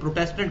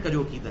 پروٹیسٹنٹ کا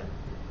جو عقیدہ ہے.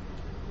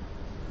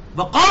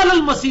 وقال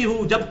المسیح،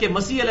 جبکہ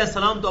مسیح علیہ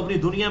السلام تو اپنی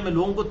دنیا میں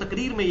لوگوں کو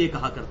تقریر میں یہ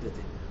کہا کرتے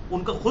تھے،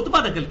 ان کا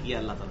خطبہ نقل کیا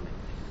اللہ تعالیٰ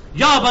نے،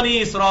 یا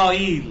بنی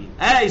اسرائیل،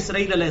 اے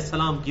اسرائیل علیہ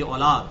السلام کی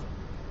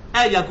اولاد،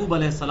 اے یعقوب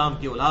علیہ السلام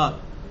کی اولاد،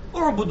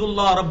 اعبدوا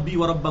اللہ ربی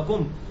و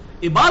ربکم،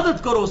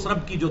 عبادت کرو اس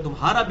رب کی جو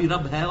تمہارا بھی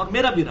رب ہے اور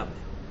میرا بھی رب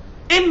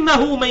ہے. انہ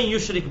من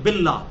یشرک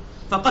باللہ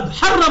فقد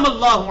حرم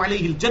اللہ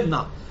علیہ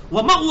الجنہ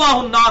ومأواہ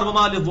النار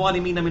وما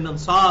للظالمین من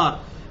انصار،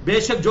 بے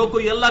شک جو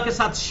کوئی اللہ کے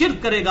ساتھ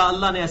شرک کرے گا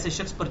اللہ نے ایسے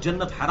شخص پر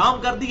جنت حرام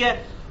کر دی ہے،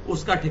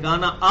 اس کا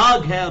ٹھکانہ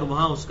آگ ہے اور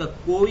وہاں اس کا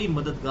کوئی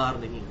مددگار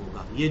نہیں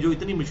ہوگا. یہ جو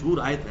اتنی مشہور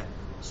آیت ہے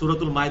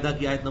سورۃ المائدہ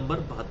کی آیت نمبر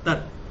 72،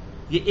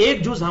 یہ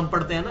ایک جز ہم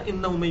پڑھتے ہیں نا،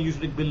 انہ من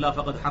یشرک باللہ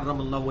فقد حرم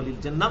اللہ علیہ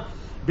الجنہ،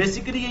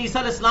 بیسیکلی یہ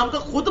عیسیٰ علیہ السلام کا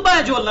خطبہ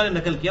ہے جو اللہ نے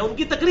نقل کیا، ان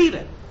کی تقریر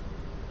ہے.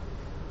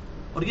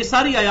 اور یہ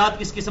ساری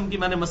آیات اس قسم کی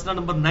میں نے مسئلہ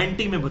نمبر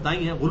 90 میں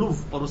بتائی ہیں، غلو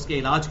اور اس کے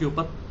علاج کے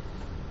اوپر،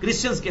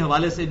 کرسچنز کے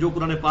حوالے سے جو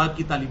قرآن پاک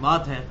کی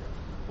تعلیمات ہیں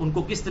ان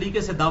کو کس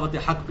طریقے سے دعوت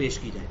حق پیش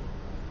کی جائے.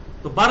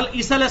 تو بہرحال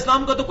عیسیٰ علیہ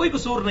السلام کا تو کوئی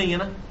قصور نہیں ہے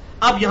نا.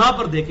 اب یہاں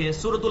پر دیکھیں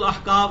سورۃ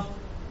الاحقاف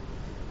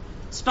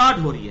سٹارٹ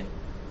ہو رہی ہے،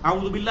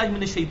 اعوذ باللہ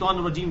من الشیطان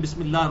الرجیم،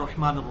 بسم اللہ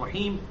الرحمن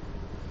الرحیم.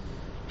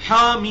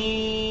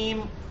 حامیم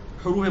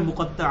حروف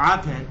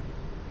مقطعات ہیں.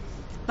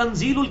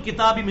 تنزیل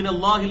الکتاب من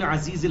اللہ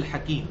العزیز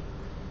الحکیم،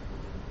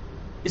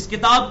 اس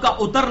کتاب کا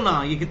اترنا،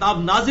 یہ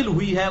کتاب نازل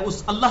ہوئی ہے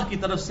اس اللہ کی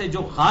طرف سے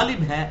جو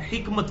غالب ہے،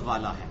 حکمت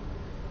والا ہے.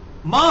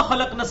 ما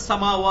خلقنا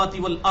السماوات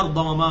والارض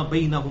وما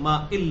بینہما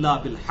الا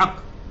بالحق،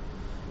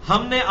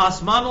 ہم نے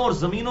آسمانوں اور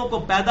زمین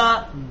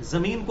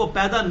کو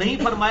پیدا نہیں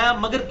فرمایا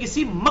مگر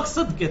کسی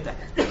مقصد کے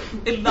تحت،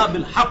 الا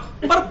بالحق،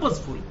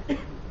 پرپزفل،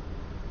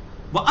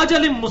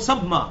 واجل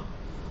مسمى،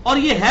 اور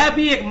یہ ہے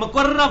بھی ایک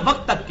مقررہ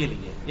وقت تک کے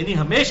لیے، یعنی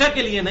ہمیشہ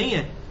کے لیے نہیں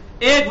ہے،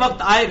 ایک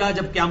وقت آئے گا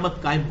جب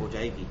قیامت قائم ہو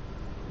جائے گی۔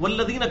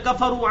 والذین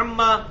کفروا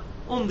عما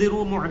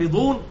انذروا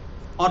معرضون،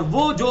 اور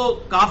وہ جو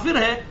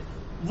کافر ہیں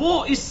وہ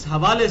اس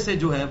حوالے سے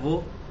جو ہے وہ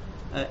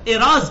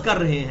اعراض کر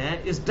رہے ہیں،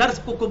 اس ڈر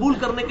کو قبول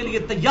کرنے کے لیے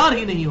تیار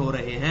ہی نہیں ہو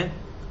رہے ہیں۔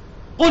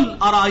 قل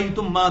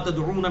ارائیتم ما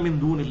تدعون من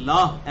دون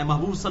اللہ، اے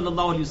محبوب صلی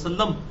اللہ علیہ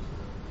وسلم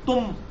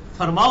تم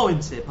فرماؤ ان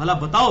سے، بھلا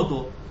بتاؤ تو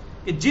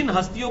کہ جن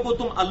ہستیوں کو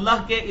تم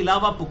اللہ کے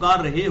علاوہ پکار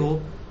رہے ہو،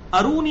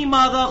 ارونی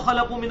ماذا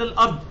خلقوا من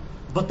الارض،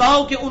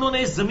 بتاؤ کہ انہوں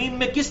نے اس زمین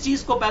میں کس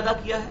چیز کو پیدا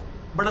کیا ہے۔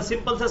 بڑا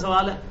سمپل سا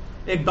سوال ہے،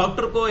 ایک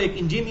ڈاکٹر کو، ایک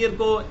انجینئر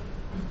کو،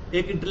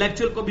 ایک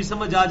انٹلیکچوئل کو بھی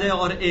سمجھ آ جائے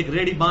اور ایک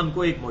ریڈی بان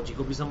کو، ایک موچی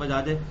کو بھی سمجھ آ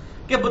جائے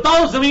کہ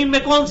بتاؤ زمین میں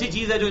کون سی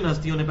چیز ہے جو ان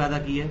ہستیوں نے پیدا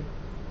کی ہے۔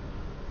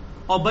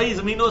 اور بھائی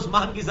زمین و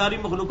آسمان کی ساری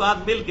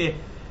مخلوقات مل کے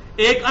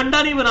ایک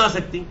انڈا نہیں بنا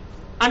سکتی،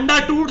 انڈا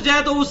ٹوٹ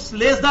جائے تو اس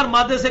لیسدار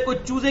مادے سے کوئی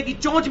چوزے کی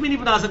چونچ بھی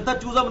نہیں بنا سکتا،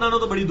 چوزا بنانا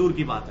تو بڑی دور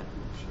کی بات ہے۔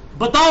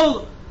 بتاؤ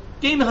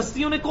کہ ان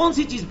ہستیوں نے کون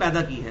سی چیز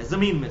پیدا کی ہے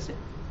زمین میں سے۔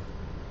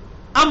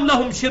 ام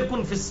لہم شرک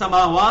فی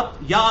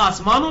السماوات، یا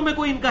آسمانوں میں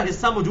کوئی ان کا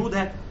حصہ موجود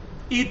ہے۔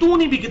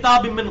 ایتونی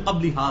بکتاب من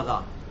قبل ھذا،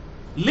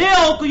 لے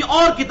آؤ کوئی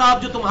اور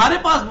کتاب جو تمہارے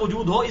پاس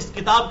موجود ہو اس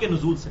کتاب کے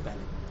نزول سے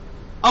پہلے۔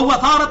 او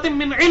اثارۃ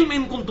من علم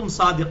ان کنتم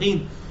صادقین،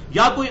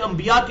 یا کوئی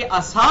انبیاء کے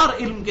آثار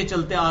علم کے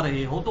چلتے آ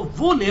رہے ہو تو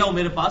وہ لے آؤ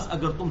میرے پاس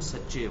اگر تم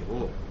سچے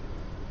ہو۔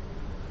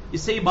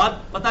 اس سے یہ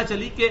بات پتا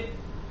چلی کہ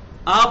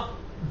آپ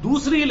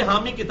دوسری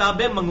الہامی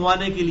کتابیں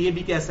منگوانے کے لیے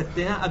بھی کہہ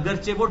سکتے ہیں،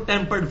 اگرچہ وہ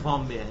ٹیمپرڈ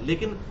فارم میں ہے،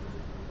 لیکن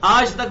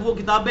آج تک وہ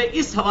کتابیں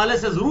اس حوالے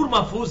سے ضرور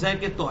محفوظ ہیں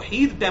کہ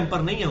توحید ٹیمپر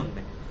نہیں ہے ان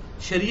میں،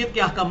 شریعت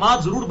کے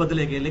احکامات ضرور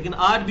بدلے گئے، لیکن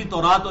آج بھی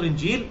تورات اور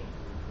انجیل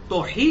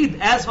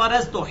توحید، ایز فار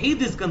ایز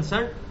توحید از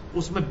کنسرنڈ،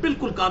 اس میں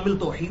بالکل کامل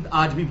توحید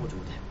آج بھی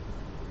موجود ہے۔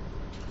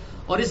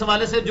 اور اس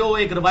حوالے سے جو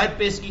ایک روایت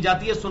پیش کی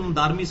جاتی ہے سنن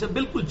دارمی سے،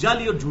 بالکل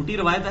جعلی اور جھوٹی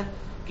روایت ہے،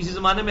 کسی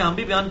زمانے میں ہم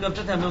بھی بیان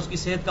کرتے تھے، ہمیں اس کی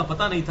صحت کا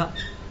پتہ نہیں تھا،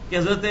 کہ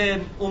حضرت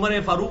عمر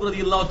فاروق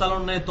رضی اللہ تعالیٰ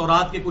عنہ نے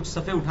تورات کے کچھ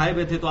صفحے اٹھائے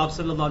ہوئے تھے تو آپ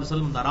صلی اللہ علیہ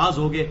وسلم ناراض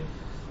ہو گئے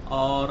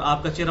اور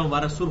آپ کا چہرہ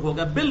مبارک سرخ ہو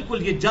گیا۔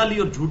 بالکل یہ جعلی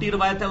اور جھوٹی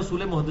روایت ہے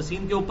اصول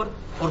محدثین کے اوپر،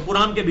 اور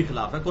قرآن کے بھی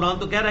خلاف ہے۔ قرآن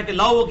تو کہہ رہا ہے کہ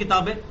لاؤ وہ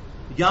کتابیں،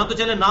 یہاں تو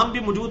چلے نام بھی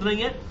موجود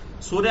نہیں ہے۔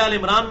 سورہ آل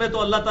عمران میں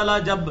تو اللہ تعالیٰ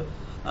جب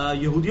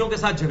یہودیوں کے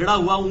ساتھ جھگڑا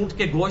ہوا اونٹ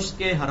کے گوشت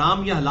کے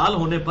حرام یا حلال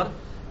ہونے پر،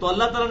 تو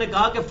اللہ تعالیٰ نے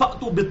کہا کہ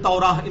فَأْتُوا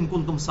بِالتَّوْرَاةِ إِن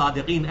كُنتُمْ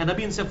صَادِقِينَ، اے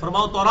نبی ان سے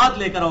فرماؤ تورات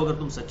لے کر آؤ اگر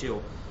تم سچے ہو،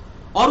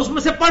 اور اس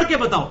میں سے پڑھ کے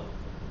بتاؤ۔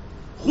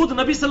 خود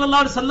نبی صلی اللہ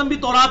علیہ وسلم بھی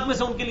تورات میں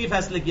سے ان کے لیے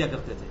فیصلے کیا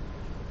کرتے تھے،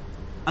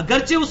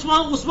 اگرچہ اس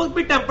وقت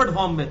بھی ٹیمپرڈ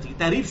فارم میں تھی،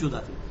 تحریف شدہ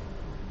تھی،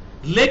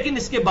 لیکن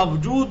اس کے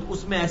باوجود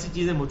اس میں ایسی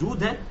چیزیں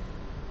موجود ہیں۔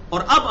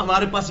 اور اب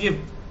ہمارے پاس یہ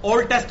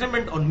اولڈ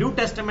ٹیسٹیمنٹ اور نیو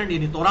ٹیسٹیمنٹ،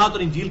 یعنی تورات اور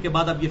انجیل کے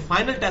بعد اب یہ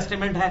فائنل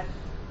ٹیسٹیمنٹ ہے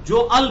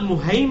جو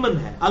المہیمن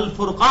ہے،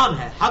 الفرقان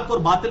ہے، حق اور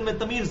باطل میں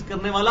تمیز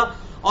کرنے والا،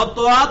 اور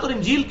تورات اور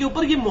انجیل کے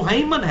اوپر یہ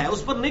مہیمن ہے،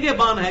 اس پر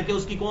نگہبان ہے کہ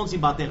اس کی کون سی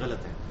باتیں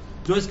غلط ہیں،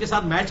 جو اس کے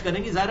ساتھ میچ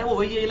کریں گی ظاہر ہے وہ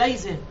وہی الہی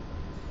سے ہے۔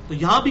 تو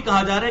یہاں بھی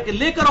کہا جا رہا ہے کہ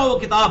لے کر آؤ وہ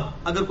کتاب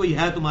اگر کوئی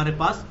ہے تمہارے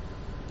پاس،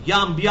 یا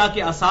انبیاء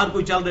کے آثار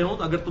کوئی چل رہے ہوں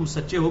تو اگر تم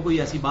سچے ہو کوئی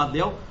ایسی بات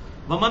لے آؤ۔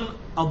 ومن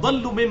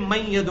اضل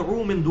ممن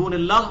يدعو من دون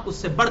اللہ، اس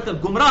سے بڑھ کر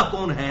گمراہ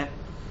کون ہے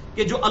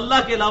کہ جو اللہ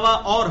کے علاوہ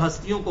اور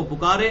ہستیوں کو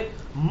پکارے،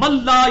 من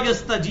لا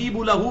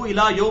يستجیب له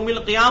الى یوم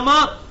القیامہ،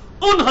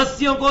 ان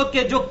ہستیوں کو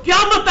کہ جو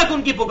قیامت تک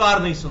ان کی پکار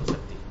نہیں سن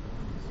سکتی۔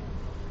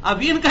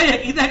 اب ان کا یہ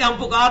عقیدہ ہے کہ ہم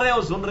پکار رہے ہیں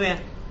اور سن رہے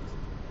ہیں۔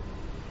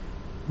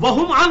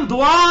 وَهُمْ عَنْ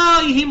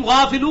دُعَائِهِمْ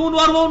غَافِلُونَ،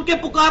 اور وہ ان کے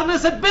پکارنے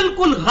سے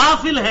بالکل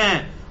غافل ہیں۔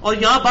 اور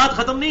یہاں بات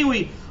ختم نہیں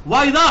ہوئی،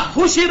 وَإِذَا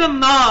حُشِرَ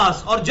النَّاسُ،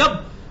 اور جب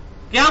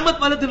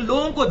قیامت والے دن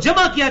لوگوں کو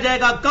جمع کیا جائے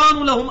گا،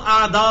 كَانُوا لَهُمْ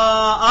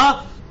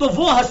أَعْدَاءَ، تو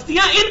وہ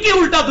ہستیاں ان کی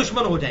الٹا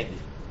دشمن ہو جائیں گی۔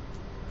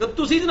 تو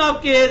تسی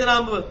جناب کہ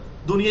جناب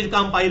دنیا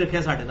کام پائی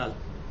رکھے ساڈے نال،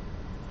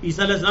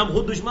 عیسیٰ علیہ السلام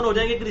خود دشمن ہو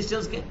جائیں گے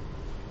کرسچنز کے،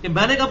 کہ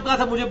میں نے کب کہا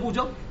تھا مجھے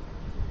پوچھو۔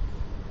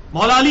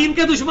 مولا علی ان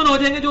کے دشمن ہو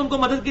جائیں گے جو ان کو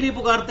مدد کے لیے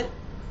پکارتے ہیں،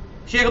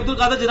 شیخ عبد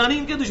القادر جیلانی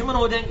ان کے دشمن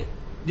ہو جائیں گے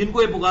جن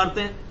کو یہ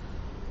پکارتے ہیں،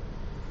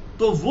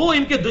 تو وہ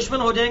ان کے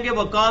دشمن ہو جائیں گے۔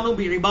 وَقَانُوا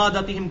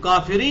بِعِبَادَتِهِمْ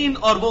كَافِرِينَ،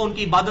 اور وہ ان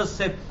کی عبادت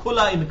سے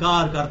کھلا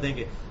انکار کر دیں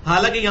گے۔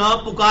 حالانکہ یہاں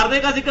پکارنے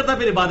کا ذکر تھا،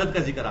 پھر عبادت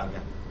کا ذکر آ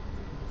گیا،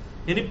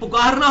 یعنی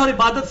پکارنا اور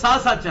عبادت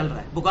ساتھ ساتھ چل رہا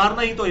ہے۔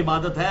 پکارنا ہی تو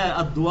عبادت ہے،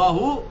 الدعاء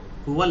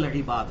هو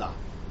العبادہ۔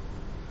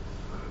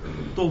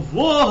 تو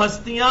وہ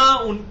ہستیاں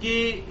ان کی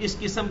اس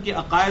قسم کے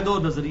عقائد و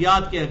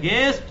نظریات کے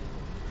اگینسٹ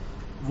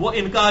وہ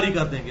انکار ہی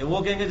کر دیں گے۔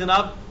 وہ کہیں گے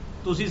جناب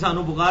تسی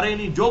سانو پکارے ہی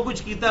نہیں، جو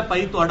کچھ کیتا ہے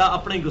بھائی تہاڈا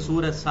اپنا ہی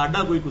قصور ہے،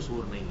 ساڈا کوئی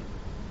قصور نہیں ہے۔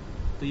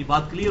 تو یہ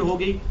بات کلیئر ہو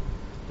گئی،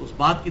 تو اس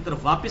بات کی طرف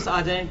واپس آ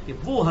جائیں کہ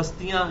وہ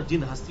ہستیاں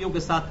جن ہستیوں کے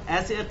ساتھ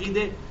ایسے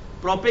عقیدے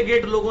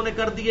پروپیگیٹ لوگوں نے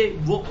کر دیے،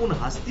 وہ ان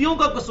ہستیوں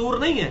کا قصور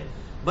نہیں ہے،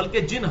 بلکہ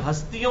ان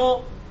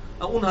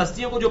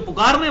ہستیوں کو جو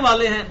پکارنے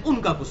والے ہیں ان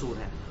کا قصور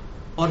ہے۔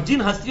 اور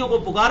جن ہستیوں کو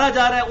پکارا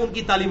جا رہا ہے ان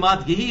کی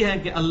تعلیمات یہی ہیں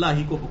کہ اللہ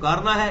ہی کو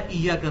پکارنا ہے.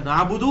 ایاک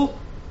نعبد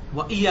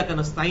و ایاک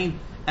نستعین،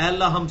 اے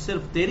اللہ ہم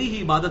صرف تیری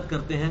ہی عبادت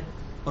کرتے ہیں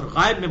اور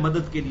غائب میں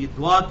مدد کے لیے،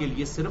 دعا کے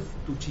لیے صرف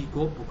تجھی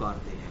کو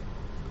پکارتے ہیں.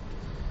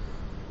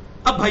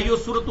 اب بھائیو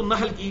سورۃ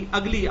النحل کی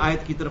اگلی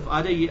آیت کی طرف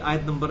آ جائیے،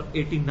 آیت نمبر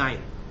 89،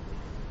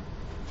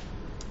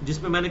 جس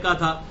میں میں نے کہا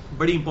تھا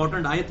بڑی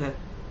امپورٹنٹ آیت ہے.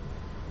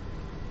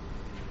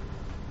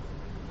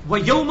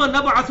 وَيَوْمَ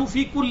نَبْعَثُ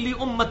فِي كُلِّ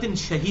أُمَّةٍ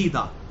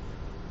شَهِيدًا،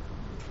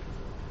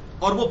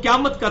 اور وہ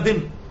قیامت کا دن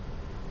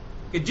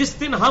کہ جس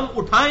دن ہم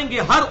اٹھائیں گے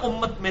ہر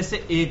امت میں سے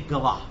ایک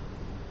گواہ.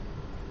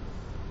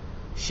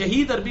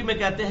 شہید عربی میں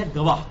کہتے ہیں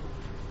گواہ.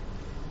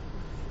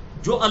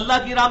 جو اللہ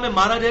کی راہ میں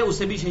مارا جائے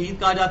اسے بھی شہید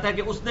کہا جاتا ہے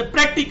کہ اس نے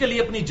پریکٹیکلی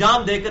اپنی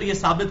جان دے کر یہ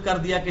ثابت کر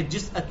دیا کہ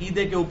جس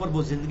عقیدے کے اوپر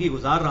وہ زندگی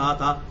گزار رہا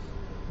تھا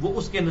وہ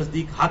اس کے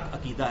نزدیک حق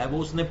عقیدہ ہے.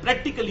 وہ اس نے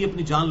پریکٹیکلی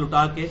اپنی جان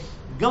لٹا کے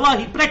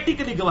گواہی،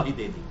 پریکٹیکلی گواہی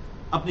دے دی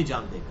اپنی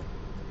جان دے کر.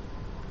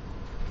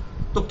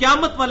 تو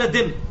قیامت والے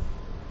دن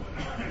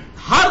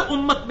ہر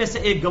امت میں سے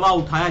ایک گواہ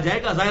اٹھایا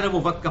جائے گا. ظاہر ہے وہ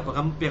وقت کا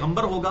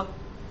پیغمبر ہوگا،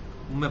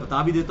 میں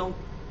بتا بھی دیتا ہوں.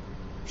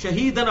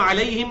 شہیدن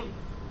علیہم،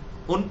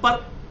 ان پر،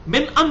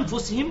 من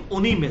انفسہم،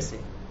 انہی میں سے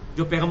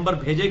جو پیغمبر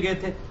بھیجے گئے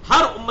تھے.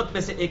 ہر امت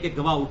میں سے ایک ایک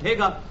گواہ اٹھے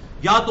گا،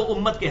 یا تو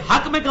امت کے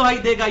حق میں گواہی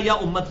دے گا یا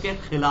امت کے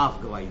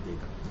خلاف گواہی دے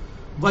گا.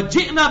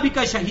 وَجِئْنَا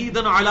بِكَ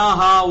شَهِيدًا عَلَى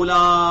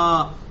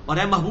هَؤُلَاءِ، اور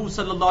اے محبوب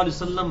صلی اللہ علیہ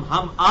وسلم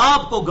ہم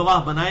آپ کو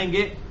گواہ بنائیں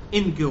گے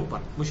ان کے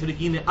اوپر،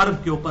 مشرکین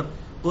عرب کے اوپر،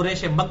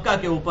 قریش مکہ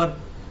کے اوپر،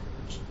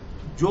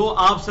 جو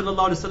آپ صلی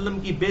اللہ علیہ وسلم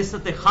کی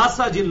بعثت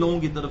خاصہ جن لوگوں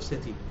کی طرف سے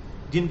تھی،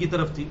 جن کی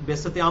طرف تھی.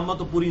 بعثت عامہ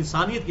تو پوری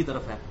انسانیت کی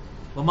طرف ہے.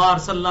 وَمَا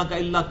أَرْسَلْنَاكَ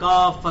إِلَّا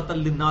كَافَّةً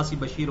لِلنَّاسِ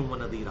بَشِيرٌ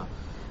وَنَذِيرٌ.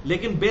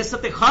 لیکن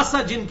بعثت خاصہ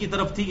جن کی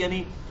طرف تھی،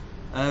 یعنی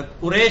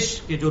قریش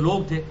کے جو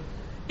لوگ تھے،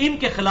 ان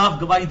کے خلاف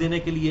گواہی دینے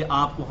کے لیے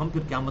آپ کو ہم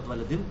پھر قیامت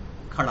والے دن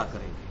کھڑا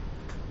کریں گے.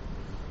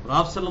 اور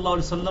آپ صلی اللہ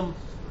علیہ وسلم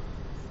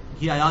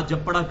یہ آیات جب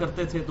پڑھا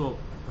کرتے تھے تو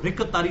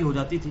رکت طاری ہو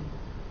جاتی تھی.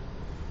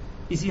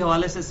 اسی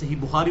حوالے سے صحیح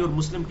بخاری اور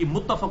مسلم کی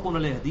متفقون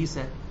علیہ حدیث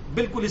ہے،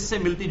 بالکل اس سے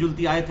ملتی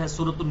جلتی آیت ہے،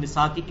 سورۃ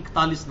النساء کی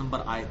 41 نمبر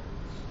آیت.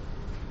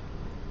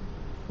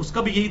 اس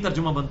کا بھی یہی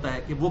ترجمہ بنتا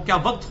ہے کہ وہ کیا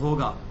وقت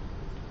ہوگا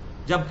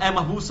جب اے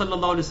محبوب صلی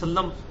اللہ علیہ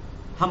وسلم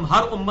ہم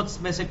ہر امت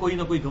میں سے کوئی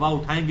نہ کوئی گواہ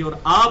اٹھائیں گے اور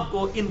آپ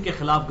کو ان کے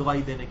خلاف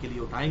گواہی دینے کے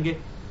لیے اٹھائیں گے.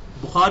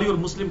 بخاری اور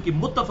مسلم کی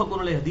متفقون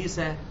علیہ حدیث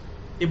ہے.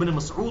 ابن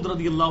مسعود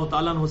رضی اللہ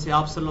تعالیٰ عنہ سے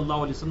آپ صلی اللہ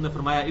علیہ وسلم نے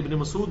فرمایا، ابن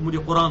مسعود مجھے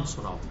قرآن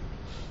سناؤ.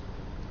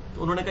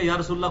 تو انہوں نے کہا یا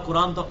رسول اللہ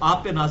قرآن تو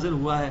آپ پہ نازل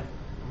ہوا ہے،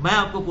 میں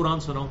آپ کو قرآن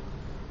سناؤں؟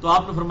 تو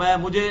آپ نے فرمایا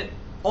مجھے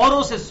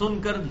اوروں سے سن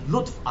کر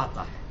لطف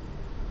آتا ہے.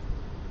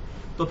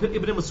 تو پھر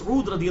ابن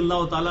مسعود رضی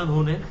اللہ تعالیٰ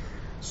عنہ نے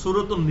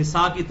سورۃ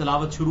النساء کی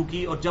تلاوت شروع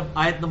کی، اور جب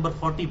آیت نمبر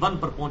 41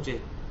 پر پہنچے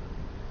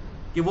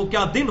کہ وہ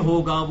کیا دن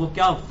ہوگا، وہ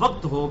کیا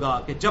وقت ہوگا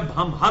کہ جب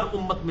ہم ہر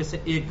امت میں سے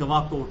ایک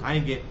گواہ کو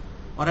اٹھائیں گے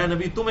اور اے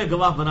نبی تمہیں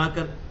گواہ بنا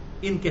کر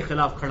ان کے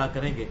خلاف کھڑا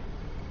کریں گے،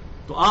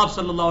 تو آپ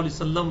صلی اللہ علیہ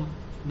وسلم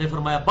نے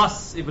فرمایا بس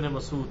ابن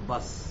مسعود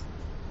بس.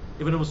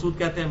 ابن مسعود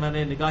کہتے ہیں میں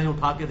نے نگاہیں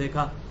اٹھا کے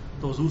دیکھا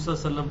تو حضور صلی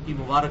اللہ علیہ وسلم کی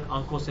مبارک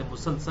آنکھوں سے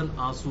مسلسل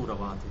آنسو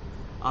روا تھے،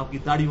 آپ کی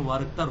داڑھی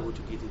مبارک تر ہو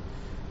چکی تھی.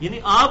 یعنی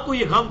آپ کو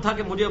یہ غم تھا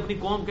کہ مجھے اپنی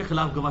قوم کے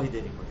خلاف گواہی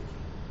دینی پڑے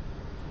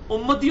گی.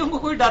 امتیوں کو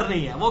کوئی ڈر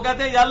نہیں ہے، وہ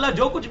کہتے ہیں یا اللہ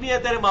جو کچھ بھی ہے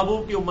تیرے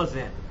محبوب کی امت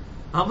سے ہے،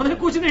 ہم نے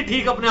کچھ نہیں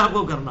ٹھیک اپنے آپ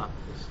کو کرنا،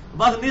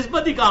 بس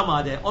نسبت ہی کام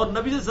آ جائے. اور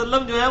نبی صلی اللہ علیہ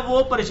وسلم جو ہے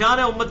وہ پریشان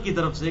ہے امت کی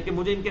طرف سے کہ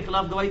مجھے ان کے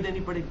خلاف گواہی دینی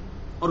پڑے گی،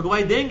 اور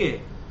گواہی دیں گے.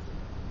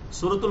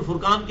 سورۃ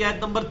الفرقان کی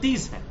آیت نمبر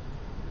 30 ہے.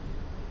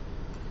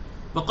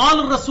 وقال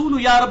الرسول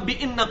یا رب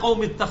ان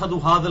قوم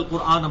اتخذوا هذا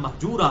القرآن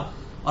مهجورا،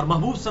 اور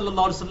محبوب صلی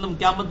اللہ علیہ وسلم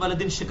قیامت والے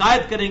دن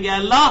شکایت کریں گے،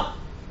 اللہ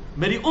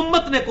میری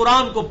امت نے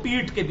قرآن کو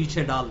پیٹ کے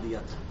پیچھے ڈال دیا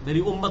تھا، میری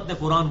امت نے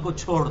قرآن کو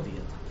چھوڑ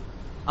دیا تھا.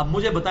 اب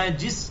مجھے بتائیں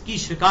جس کی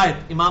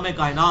شکایت امام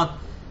کائنات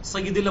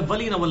سید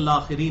الاولین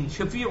والآخرین،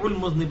 شفیع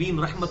المذنبین،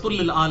 رحمت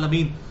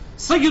للعالمین،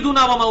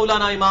 سیدنا و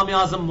مولانا امام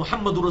اعظم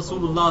محمد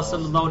رسول اللہ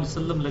صلی اللہ علیہ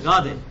وسلم لگا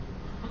دے،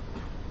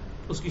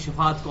 اس کی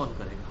شفاعت کون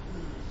کرے گا؟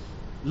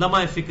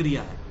 لمحہ فکریہ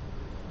ہے.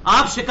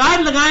 آپ شکایت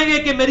لگائیں گے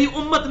کہ میری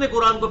امت نے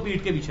قرآن کو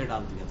پیٹ کے پیچھے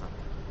ڈال دیا تھا.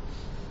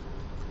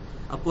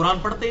 اب قرآن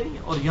پڑھتے ہی نہیں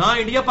ہے، اور یہاں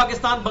انڈیا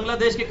پاکستان بنگلہ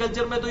دیش کے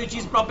کلچر میں تو یہ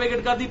چیز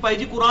پروپیگیٹ کر دی، بھائی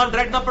جی قرآن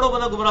ڈائریکٹ نہ پڑھو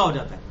بندہ گمراہ ہو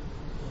جاتا ہے.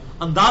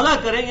 اندازہ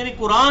کریں، یعنی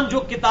قرآن جو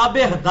کتاب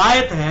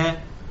ہدایت ہے،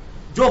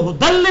 جو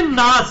ہدی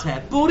للناس ہے،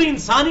 پوری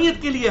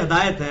انسانیت کے لیے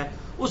ہدایت ہے،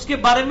 اس کے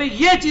بارے میں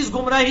یہ چیز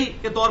گمراہی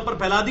کے طور پر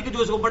پھیلا دی کہ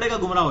جو اس کو پڑھے گا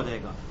گمراہ ہو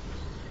جائے گا.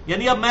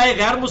 یعنی اب میں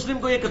غیر مسلم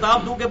کو یہ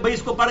کتاب دوں کہ بھائی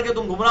اس کو پڑھ کے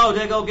تم گمراہ ہو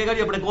جائے گا، وہ کہے گا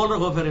جی اپنے کول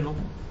رکھو پھر انہوں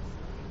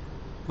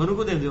منو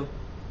کو دے دو.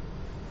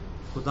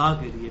 خدا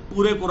کے لیے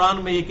پورے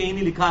قرآن میں یہ کہیں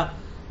نہیں لکھا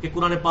کہ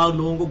قرآن پاک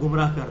لوگوں کو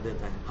گمراہ کر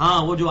دیتا ہے.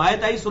 ہاں وہ جو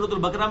آیت آئی سورۃ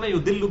البقرہ میں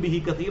یضل بہ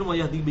کثیر و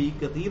یہدی بہ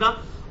کثیر،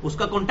 اس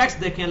کا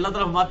کانٹیکسٹ دیکھیں. اللہ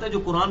تعالیٰ فرماتا ہے جو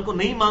قرآن کو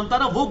نہیں مانتا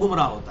نا وہ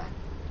گمراہ ہوتا ہے،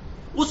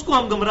 اس کو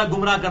ہم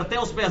گمراہ کرتے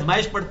ہیں. اس پہ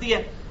آزمائش پڑتی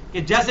ہے کہ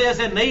جیسے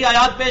جیسے نئی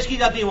آیات پیش کی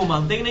جاتی ہیں وہ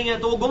مانتے ہی نہیں ہے،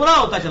 تو وہ گمراہ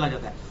ہوتا چلا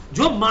جاتا ہے.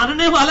 جو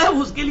ماننے والا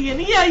ہے اس کے لیے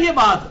نہیں ہے یہ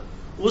بات،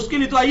 اس کے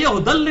لیے تو آئیے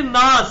ہدی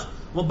للناس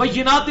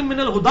وبینات من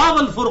الہدی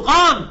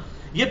والفرقان،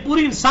 یہ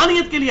پوری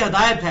انسانیت کے لیے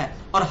ہدایت ہے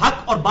اور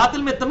حق اور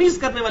باطل میں تمیز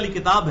کرنے والی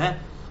کتاب ہے.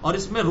 اور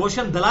اس میں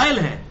روشن دلائل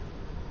ہیں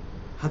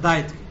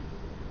ہدایت کے.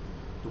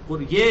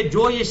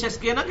 تو یہ شخص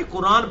کہ نا کہ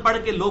قرآن پڑھ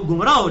کے لوگ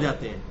گمراہ ہو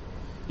جاتے ہیں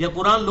یا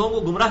قرآن لوگوں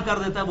کو گمراہ کر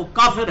دیتا ہے، وہ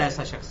کافر ہے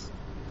ایسا شخص.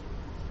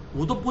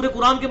 وہ تو پورے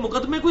قرآن کے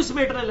مقدمے کو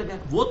سمیٹنے لگا ہے.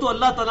 وہ تو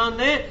اللہ تعالیٰ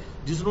نے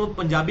جس نے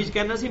پنجابی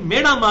کہنا سی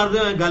میڑا مارتے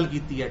ہوئے گل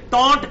کی ہے،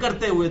 ٹانٹ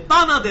کرتے ہوئے،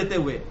 تانا دیتے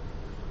ہوئے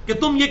کہ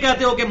تم یہ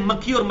کہتے ہو کہ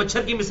مکھی اور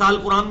مچھر کی مثال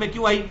قرآن میں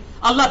کیوں آئی؟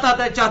 اللہ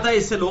تعالیٰ چاہتا ہے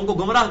اس سے لوگوں کو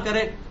گمراہ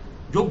کرے.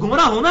 جو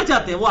گمراہ ہونا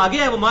چاہتے ہیں وہ آگے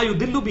ہے، وما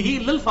یضل بہ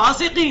الا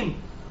الفاسقین.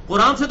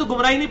 قرآن سے تو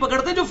گمراہی نہیں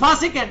پکڑتے جو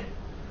فاسق ہیں.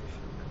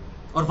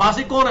 اور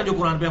فاسق کون ہے؟ جو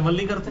قرآن پہ عمل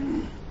نہیں کرتے.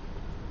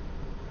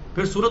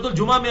 پھر سورۃ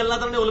الجمعہ میں اللہ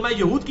تعالیٰ نے علماء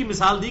یہود کی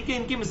مثال دی کہ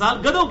ان کی مثال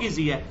گدھوں کی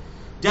سی ہے.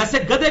 جیسے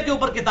گدھے کے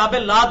اوپر کتابیں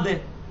لاد دیں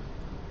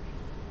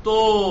تو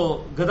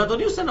گدھا تو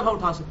نہیں اس سے نفع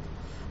اٹھا سکتا.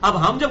 اب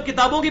ہم جب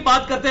کتابوں کی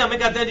بات کرتے ہیں ہمیں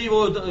کہتے ہیں جی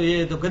وہ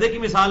یہ تو گدھے کی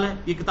مثال ہے،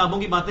 یہ کتابوں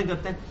کی باتیں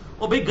کرتے ہیں.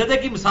 اور بھئی گدھے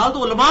کی مثال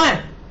تو علماء ہے.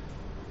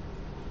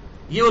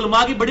 یہ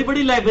علماء کی بڑی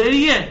بڑی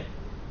لائبریری ہے.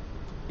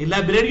 یہ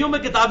لائبریریوں میں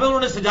کتابیں انہوں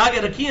نے سجا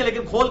کے رکھی ہیں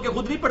لیکن کھول کے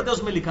خود نہیں پڑھتے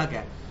اس میں لکھا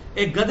کیا ہے.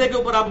 ایک گدھے کے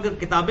اوپر آپ اگر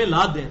کتابیں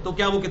لاد دیں تو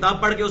کیا وہ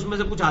کتاب پڑھ کے اس میں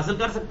سے کچھ حاصل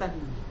کر سکتا ہے؟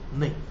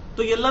 نہیں.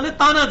 تو یہ اللہ نے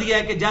تانا دیا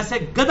ہے کہ جیسے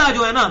گدھا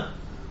جو ہے نا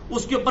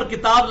اس کے اوپر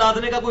کتاب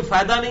لادنے کا کوئی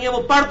فائدہ نہیں ہے،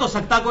 وہ پڑھ تو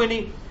سکتا کوئی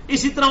نہیں.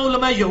 اسی طرح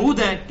علماء یہود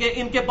ہیں کہ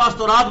ان کے پاس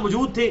تورات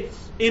موجود تھی،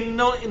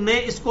 انہوں نے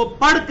اس کو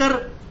پڑھ کر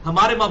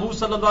ہمارے محبوب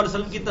صلی اللہ علیہ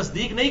وسلم کی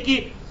تصدیق نہیں کی،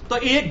 تو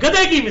ایک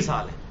گدھے کی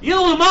مثال ہے. یہ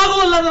علماء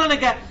کو اللہ تعالیٰ نے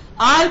کہا.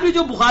 آج بھی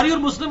جو بخاری اور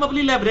مسلم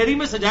اپنی لائبریری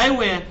میں سجائے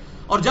ہوئے ہیں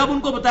اور جب ان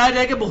کو بتایا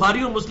جائے کہ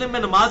بخاری اور مسلم میں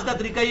نماز کا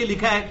طریقہ یہ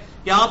لکھا ہے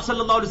کہ آپ صلی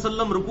اللہ علیہ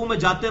وسلم رکوع میں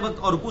جاتے وقت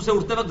اور رکوع سے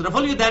اٹھتے وقت رفع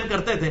الیدین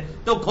کرتے تھے،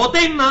 تو کھوتے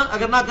ہی نہ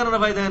اگر نہ کریں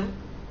رفع الیدین،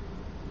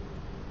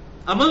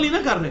 عمل نہیں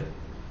نہ کر رہے.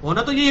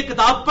 ہونا تو یہ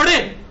کتاب پڑھے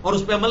اور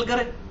اس پہ عمل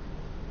کرے.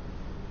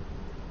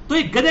 تو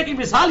ایک گدھے کی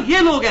مثال یہ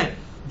لوگ ہیں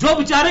جو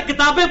بیچارے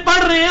کتابیں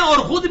پڑھ رہے ہیں اور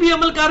خود بھی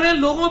عمل کر رہے ہیں،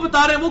 لوگوں کو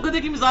بتا رہے ہیں. وہ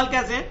گدھے کی مثال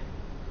کیسے ہے؟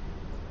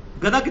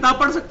 گدھا کتاب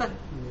پڑھ سکتا ہے؟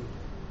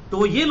 تو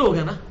وہ یہ لوگ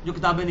ہیں نا جو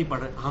کتابیں نہیں پڑھ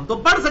رہے. ہم تو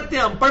پڑھ سکتے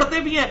ہیں، ہم پڑھتے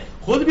بھی ہیں،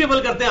 خود بھی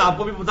عمل کرتے ہیں، آپ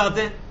کو بھی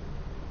بتاتے ہیں.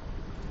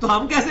 تو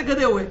ہم کیسے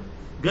گدھے ہوئے؟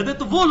 گدھے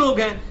تو وہ لوگ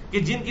ہیں کہ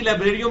جن کی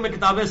لائبریریوں میں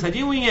کتابیں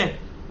سجی ہوئی ہیں،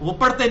 وہ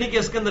پڑھتے نہیں کہ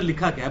اس کے اندر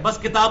لکھا کیا ہے. بس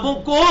کتابوں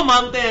کو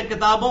مانتے ہیں،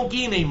 کتابوں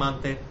کی نہیں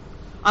مانتے.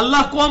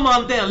 اللہ کو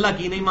مانتے ہیں، اللہ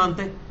کی نہیں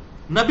مانتے.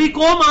 نبی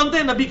کو مانتے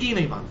ہیں، نبی کی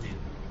نہیں مانتے.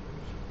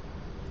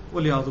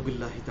 وَلِعَوْذُ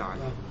بِاللَّهِ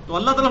تعالی. تو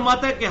اللہ تعالیٰ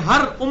فرماتا ہے کہ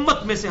ہر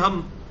امت میں سے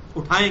ہم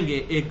اٹھائیں گے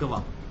ایک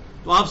گواہ.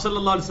 تو آپ صلی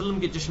اللہ علیہ وسلم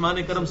کے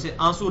چشمان کرم سے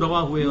آنسو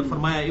روا ہوئے اور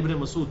فرمایا ابن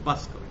مسعود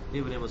بس کرو،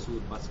 ابن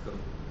مسعود بس کرو.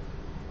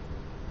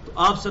 تو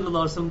آپ صلی اللہ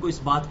علیہ وسلم کو اس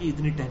بات کی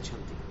اتنی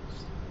ٹینشن تھی.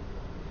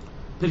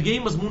 پھر یہی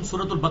مضمون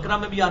سورۃ البقرہ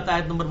میں بھی آتا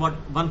ہے نمبر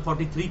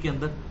 143 کے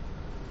اندر.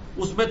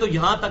 اس میں تو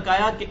یہاں تک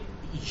آیا کہ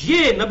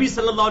یہ نبی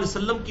صلی اللہ علیہ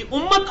وسلم کی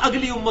امت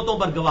اگلی امتوں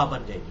پر گواہ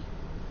بن جائے گی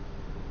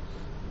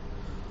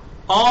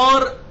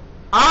اور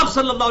آپ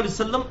صلی اللہ علیہ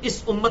وسلم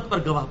اس امت پر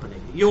گواہ بنے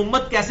گی. یہ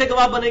امت کیسے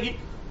گواہ بنے گی؟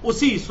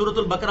 اسی سورۃ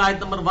البقرہ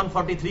آیت نمبر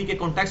 143 کے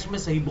کانٹیکسٹ میں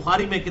صحیح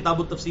بخاری میں کتاب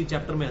التفسیر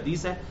چیپٹر میں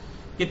حدیث ہے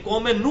کہ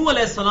قوم نوح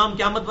علیہ السلام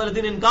قیامت والے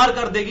دن انکار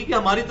کر دے گی کہ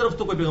ہماری طرف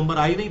تو کوئی پیغمبر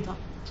آئی نہیں تھا.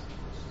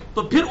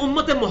 تو پھر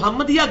امت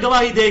محمدیہ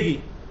گواہی دے گی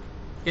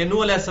کہ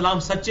نوح علیہ السلام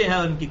سچے ہیں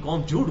اور ان کی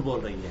قوم جھوٹ بول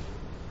رہی ہے.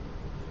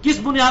 کس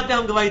بنیاد پہ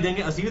ہم گواہی دیں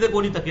گے؟ اسیدے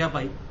کو نہیں تکیا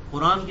پائی،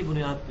 قرآن کی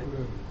بنیاد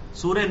پہ.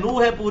 سورہ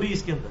نوح ہے پوری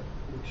اس کے اندر.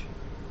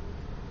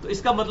 تو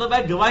اس کا مطلب ہے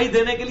گواہی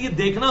دینے کے لیے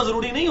دیکھنا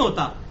ضروری نہیں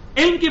ہوتا،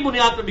 علم کی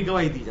بنیاد پہ بھی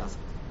گواہی دی جا سکتی.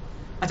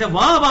 اچھا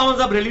وہاں باون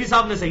صاحب ریلوی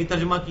صاحب نے صحیح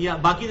ترجمہ کیا،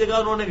 باقی جگہ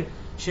انہوں نے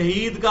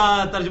شہید کا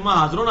ترجمہ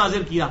حاضر و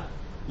ناظر کیا،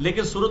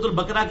 لیکن سورۃ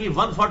البقرہ کی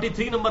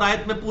 143 نمبر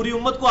آیت میں پوری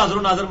امت کو حاضر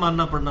و ناظر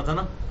ماننا پڑنا تھا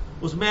نا.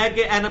 اس میں ہے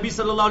کہ اے نبی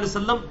صلی اللہ علیہ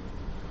وسلم،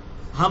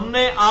 ہم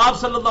نے آپ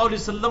صلی اللہ علیہ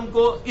وسلم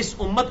کو اس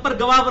امت پر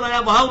گواہ بنایا.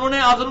 وہاں انہوں نے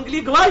آپ کے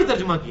لیے گواہی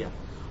ترجمہ کیا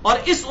اور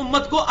اس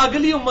امت کو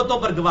اگلی امتوں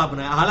پر گواہ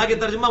بنایا. حالانکہ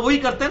ترجمہ وہی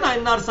کرتے ہیں نا،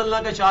 انا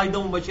ارسلناک شاہدا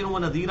ومبشرا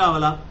ونذیرا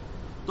والا.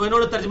 تو انہوں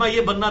نے ترجمہ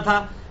یہ بننا تھا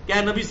کہ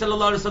اے نبی صلی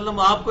اللہ علیہ وسلم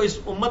آپ کو اس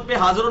امت پہ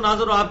حاضر و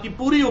ناظر اور آپ کی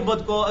پوری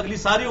امت کو اگلی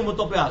ساری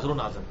امتوں پہ حاضر و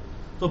ناظر.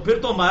 تو پھر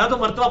تو ہمارا تو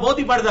مرتبہ بہت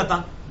ہی بڑھ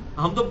جاتا،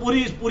 ہم تو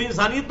پوری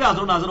انسانیت پہ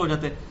حاضر و ناظر ہو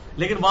جاتے.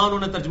 لیکن وہاں انہوں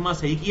نے ترجمہ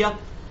صحیح کیا.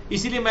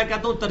 اسی لیے میں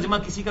کہتا ہوں ترجمہ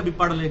کسی کا بھی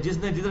پڑھ لیں، جس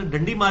نے جدھر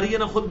ڈنڈی ماری ہے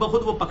نا خود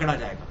بخود وہ پکڑا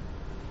جائے گا.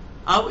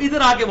 اب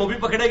ادھر آ کے وہ بھی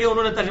پکڑے گئے،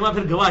 انہوں نے ترجمہ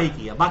پھر گواہی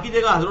کیا، باقی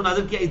جگہ حاضر و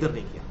ناظر کیا، ادھر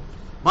نہیں کیا.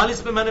 بال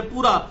اس میں نے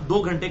پورا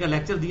 2 گھنٹے کا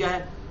لیکچر دیا ہے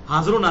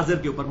حاضر و ناظر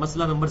کے اوپر،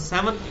 مسئلہ نمبر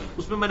 7.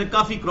 اس میں نے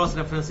کافی کراس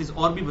ریفرنسز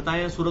اور بھی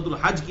بتائے ہیں. سورۃ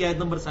الحج کی آیت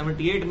نمبر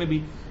 78 میں بھی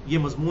یہ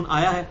مضمون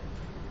آیا ہے.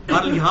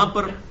 بہرحال یہاں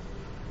پر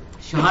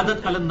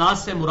شہادت علی الناس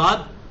سے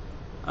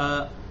مراد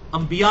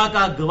انبیاء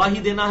کا گواہی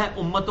دینا ہے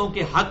امتوں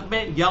کے حق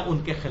میں یا ان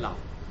کے خلاف.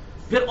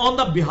 پھر آن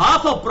دا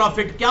بہاف آف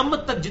پروفٹ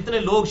قیامت تک جتنے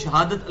لوگ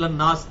شہادت علی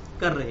الناس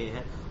کر رہے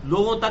ہیں،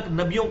 لوگوں تک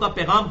نبیوں کا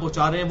پیغام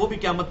پہنچا رہے ہیں، وہ بھی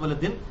قیامت والے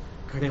دن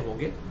کھڑے ہوں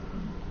گے.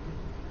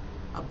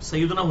 اب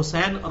سیدنا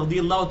حسین رضی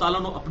اللہ تعالیٰ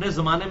عنہ اپنے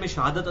زمانے میں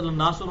شہادت علی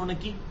الناس انہوں نے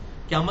کی.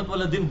 قیامت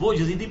والے دن وہ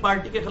یزیدی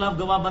پارٹی کے خلاف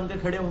گواہ بن کے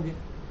کھڑے ہوں گے.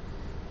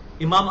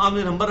 امام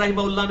احمد حنبل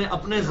رحمہ اللہ نے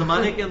اپنے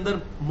زمانے کے اندر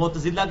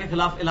معتزلہ کے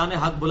خلاف اعلان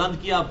حق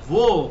بلند کیا،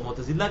 وہ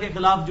معتزلہ کے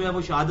خلاف جو ہے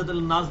وہ شہادت علی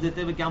الناس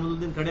دیتے ہوئے قیامت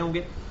والے دن کھڑے ہوں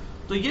گے.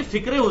 تو یہ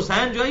فکر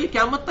حسین جو ہے یہ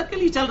قیامت تک کے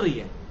لیے چل رہی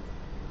ہے.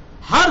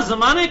 ہر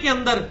زمانے کے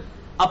اندر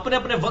اپنے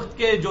اپنے وقت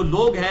کے جو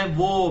لوگ ہیں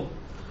وہ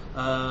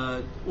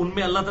ان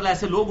میں اللہ تعالیٰ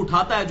ایسے لوگ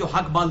اٹھاتا ہے جو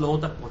حق بات لوگوں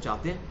تک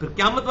پہنچاتے ہیں. پھر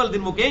قیامت والے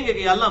دن وہ کہیں گے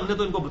کہ اللہ ہم نے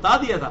تو ان کو بتا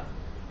دیا تھا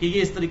کہ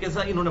یہ اس طریقے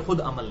سے انہوں نے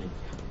خود عمل نہیں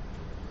کیا.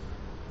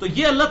 تو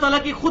یہ اللہ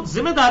تعالیٰ کی خود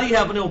ذمہ داری ہے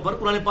اپنے اوپر.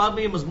 قرآن پاک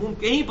میں یہ مضمون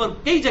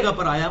کئی جگہ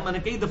پر آیا. میں نے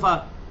کئی دفعہ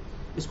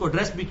اس کو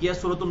ایڈریس بھی کیا,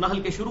 سورۃ النحل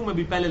کے شروع میں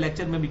بھی, پہلے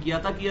لیکچر میں بھی کیا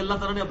تھا کہ اللہ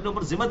تعالیٰ نے اپنے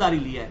اوپر ذمہ داری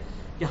لی ہے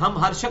کہ ہم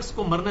ہر شخص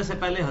کو مرنے سے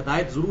پہلے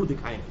ہدایت ضرور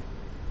دکھائیں گے.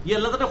 یہ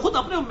اللہ تعالیٰ نے خود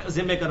اپنے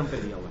ذمہ کرم پہ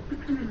لیا ہوا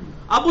ہے.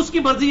 اب اس کی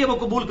مرضی ہے وہ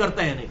قبول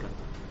کرتا ہے یا نہیں کرتا.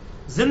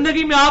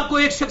 زندگی میں آپ کو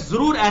ایک شخص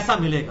ضرور ایسا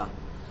ملے گا,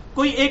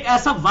 کوئی ایک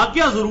ایسا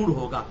واقعہ ضرور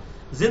ہوگا,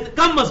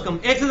 کم از کم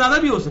ایک سے زیادہ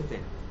بھی ہو سکتے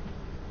ہیں,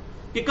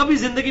 کہ کبھی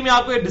زندگی میں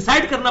آپ کو یہ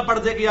ڈیسائیڈ کرنا پڑ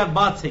جائے کہ یار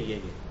بات صحیح ہے,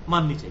 یہ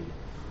ماننی چاہیے.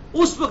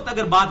 اس وقت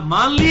اگر بات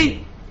مان لی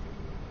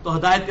تو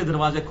ہدایت کے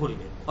دروازے کھل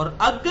گئے, اور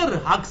اگر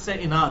حق سے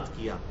اناد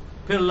کیا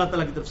پھر اللہ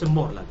تعالیٰ کی طرف سے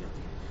مہر لگ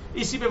جاتی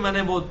ہے. اسی پہ میں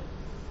نے وہ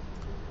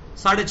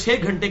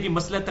 6.5 گھنٹے کی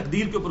مسئلہ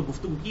تقدیر کے اوپر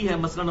گفتگو کی ہے,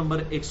 مسئلہ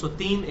نمبر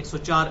 103,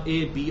 104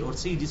 A, B اور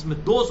C, جس میں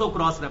 200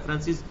 کراس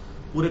ریفرنسز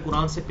پورے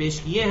قرآن سے پیش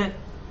کیے ہیں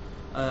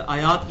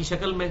آیات کی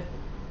شکل میں,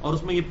 اور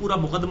اس میں یہ پورا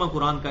مقدمہ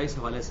قرآن کا اس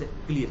حوالے سے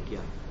کلیئر کیا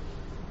ہے.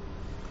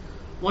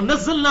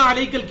 وَنَزَّلْنَا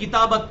عَلَيْكَ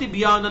الْكِتَابَ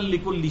تِبْيَانًا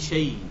لِكُلِّ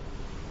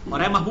شَيْءٍ, اور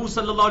اے محبوب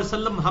صلی اللہ علیہ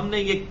وسلم ہم نے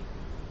یہ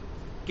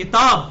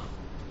کتاب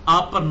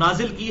آپ پر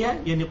نازل کی ہے,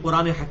 یعنی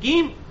قرآن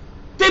حکیم,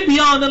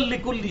 تِبْيَانًا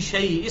لِكُلِّ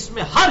شَيْءٍ, اس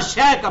میں ہر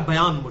شے کا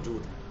بیان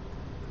موجود ہے.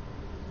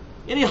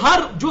 یعنی ہر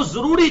جو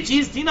ضروری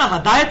چیز تھی نا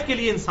ہدایت کے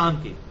لیے انسان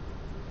کی,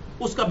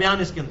 اس کا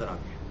بیان اس کے اندر آ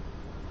گیا.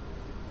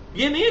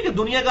 یہ نہیں ہے کہ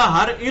دنیا کا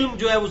ہر علم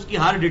جو ہے اس کی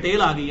ہر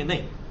ڈیٹیل آ گئی ہے,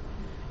 نہیں.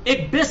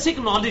 ایک بیسک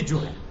نالج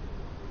جو ہے,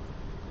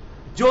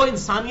 جو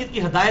انسانیت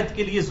کی ہدایت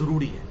کے لیے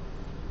ضروری ہے,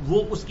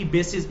 وہ اس کی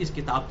بیسس اس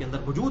کتاب کے اندر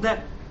موجود ہے.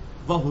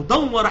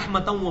 وَهُدًى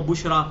وَرَحْمَةً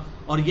وَبُشْرًى,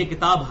 اور یہ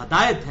کتاب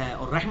ہدایت ہے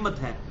اور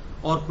رحمت ہے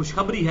اور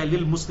خوشخبری ہے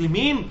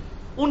للمسلمین,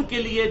 ان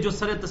کے لیے جو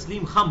سر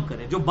تسلیم خم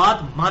کریں, جو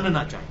بات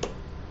ماننا چاہیں.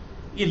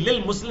 یہ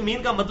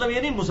للمسلمین کا مطلب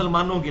یہ نہیں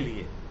مسلمانوں کے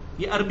لیے,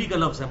 یہ عربی کا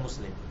لفظ ہے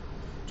مسلم,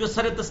 جو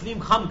سر تسلیم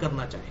خم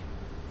کرنا چاہے,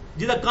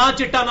 جہاں کان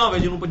چٹا نہ ہوئے,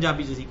 جنہوں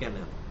پنجابی جیسی کہنا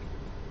ہے,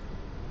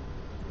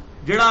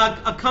 جڑا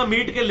اکھاں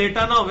میٹ کے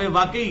لیٹا نہ ہوئے,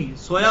 واقعی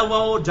سویا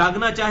ہوا وہ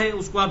جاگنا چاہے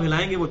اس کو آپ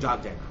ہلائیں گے وہ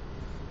جاگ جائے گا.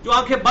 جو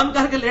آنکھیں بند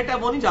کر کے لیٹا ہے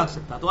وہ نہیں جاگ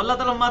سکتا. تو اللہ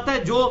تعالیٰ فرماتا ہے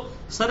جو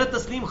سر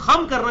تسلیم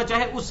خم کرنا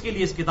چاہے اس کے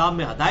لیے اس کتاب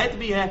میں ہدایت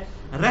بھی ہے,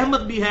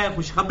 رحمت بھی ہے,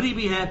 خوشخبری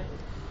بھی ہے,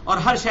 اور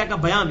ہر شے کا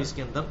بیان اس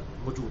کے اندر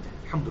موجود ہے.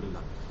 الحمدللہ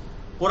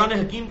قرآن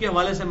حکیم کے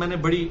حوالے سے میں نے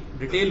بڑی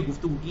ڈیٹیل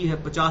گفتگو کی ہے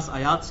 50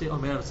 آیات سے, اور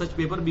میرا ریسرچ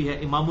پیپر بھی ہے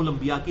امام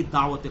الانبیاء کی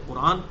دعوت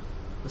قرآن,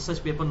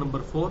 ریسرچ پیپر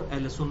نمبر 4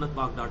 اہل سنت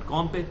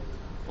پاک.com پہ,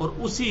 اور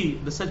اسی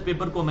ریسرچ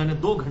پیپر کو میں نے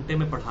 2 گھنٹے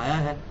میں پڑھایا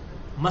ہے.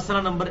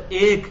 مسئلہ نمبر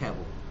 1 ہے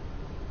وہ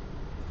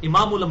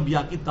امام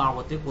الانبیاء کی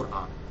دعوت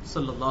قرآن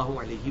صلی اللہ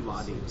علیہ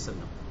وآلہ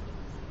وسلم.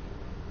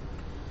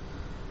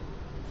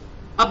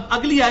 اب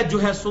اگلی آیت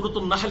جو ہے سورۃ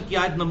النحل کی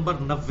آیت نمبر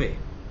 90,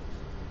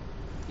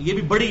 یہ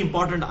بھی بڑی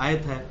امپورٹنٹ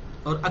آیت ہے,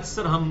 اور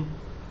اکثر ہم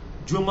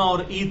جمعہ اور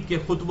عید کے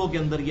خطبوں کے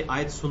اندر یہ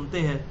آیت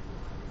سنتے ہیں.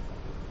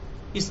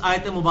 اس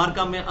آیت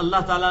مبارکہ میں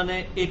اللہ تعالیٰ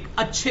نے ایک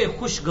اچھے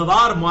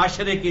خوشگوار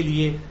معاشرے کے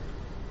لیے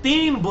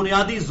 3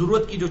 بنیادی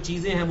ضرورت کی جو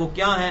چیزیں ہیں وہ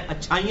کیا ہیں,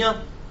 اچھائیاں,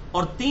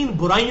 اور 3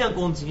 برائیاں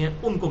کون سی ہیں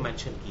ان کو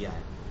مینشن کیا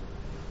ہے.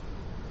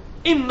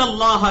 ان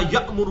اللہ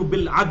یأمر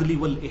بالعدل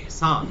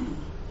والاحسان,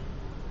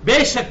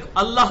 بے شک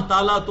اللہ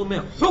تعالیٰ تمہیں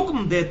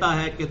حکم دیتا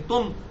ہے کہ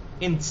تم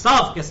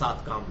انصاف کے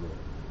ساتھ کام لو.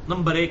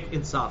 نمبر 1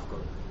 انصاف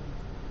کرو,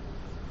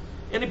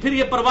 یعنی پھر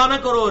یہ پرواہ نہ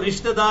کرو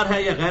رشتہ دار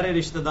ہے یا غیر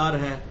رشتہ دار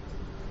ہے,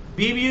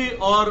 بیوی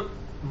اور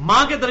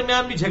ماں کے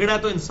درمیان بھی جھگڑا ہے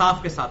تو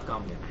انصاف کے ساتھ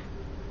کام لینا ہے.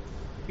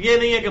 یہ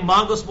نہیں ہے کہ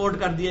ماں کو سپورٹ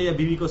کر دیا یا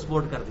بیوی کو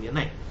سپورٹ کر دیا,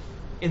 نہیں,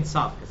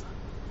 انصاف کے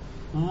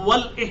ساتھ.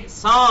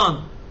 والاحسان,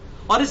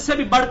 اور اس سے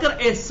بھی بڑھ کر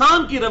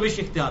احسان کی روش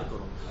اختیار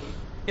کرو.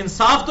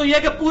 انصاف تو یہ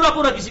ہے کہ پورا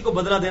پورا کسی کو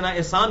بدلہ دینا,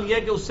 احسان یہ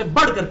ہے کہ اس سے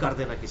بڑھ کر کر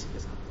دینا کسی کے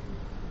ساتھ.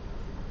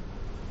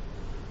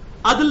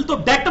 عدل تو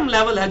ڈیٹم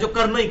لیول ہے جو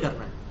کرنا ہی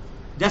کرنا ہے,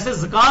 جیسے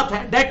زکات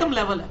ہے ڈیٹم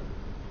لیول ہے,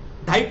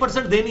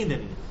 2.5% دینی ہے,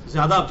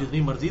 زیادہ آپ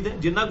جتنی مرضی دیں,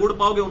 جتنا گڑ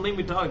پاؤ گے اتنا ہی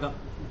میٹھا ہوگا.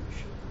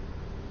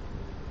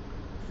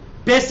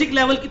 بیسک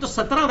لیول کی تو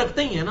 17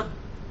 رکھتے ہی ہیں نا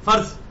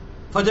فرض,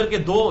 فجر کے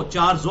 2,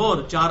 4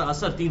 زور, 4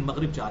 عصر, 3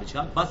 مغرب, 4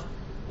 عشاء, بس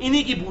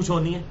انہی کی پوچھ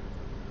ہونی ہے.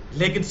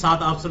 لیکن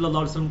ساتھ آپ صلی اللہ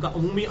علیہ وسلم کا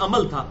عمومی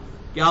عمل تھا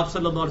کہ آپ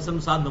صلی اللہ علیہ وسلم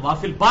ساتھ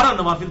نوافل 12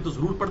 نوافل تو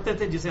ضرور پڑھتے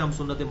تھے, جسے ہم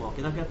سنت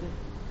موقدہ کہتے ہیں.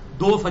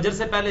 2 فجر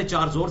سے پہلے,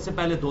 4 زور سے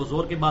پہلے, 2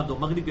 زور کے بعد, 2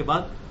 مغرب کے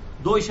بعد,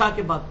 2 عشاء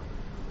کے بعد.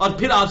 اور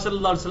پھر آپ صلی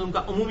اللہ علیہ وسلم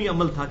کا عمومی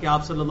عمل تھا کہ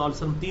آپ صلی اللہ علیہ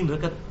وسلم 3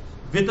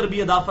 رکعت وتر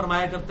بھی ادا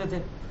فرمایا کرتے تھے,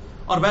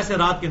 اور ویسے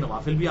رات کے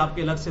نوافل بھی آپ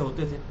کے الگ سے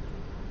ہوتے تھے.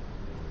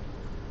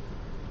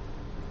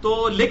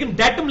 تو لیکن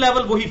ڈیٹم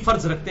لیول وہی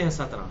فرض رکھتے ہیں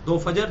 17, 2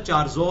 فجر,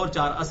 4 زور,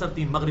 4 عصر,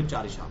 3 مغرب,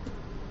 4 عشاء.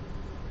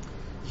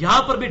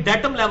 یہاں پر بھی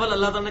ڈیٹم لیول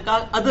اللہ تعالیٰ نے کہا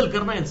عدل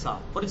کرنا, انصاف,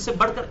 اور اس سے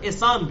بڑھ کر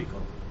احسان بھی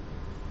کرو.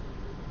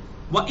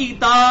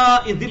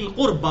 وَإِيتَاءِ ذِي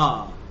الْقُرْبَى,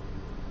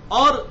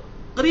 اور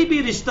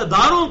قریبی رشتہ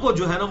داروں کو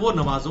جو ہے نا وہ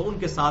نوازو, ان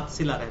کے ساتھ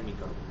صلہ رحمی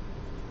کرو,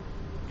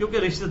 کیونکہ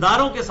رشتہ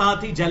داروں کے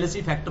ساتھ ہی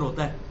جیلسی فیکٹر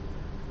ہوتا ہے.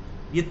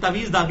 یہ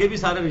تویز دھاگے بھی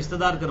سارے رشتہ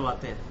دار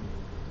کرواتے ہیں,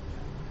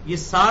 یہ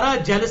سارا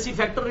جیلسی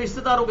فیکٹر رشتہ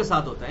داروں کے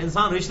ساتھ ہوتا ہے.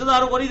 انسان رشتہ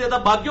داروں کو نہیں دیتا،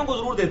 باقیوں کو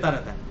ضرور دیتا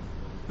رہتا ہے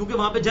کیونکہ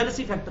وہاں پہ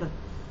جیلسی فیکٹر ہے.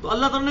 تو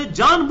اللہ تعالیٰ نے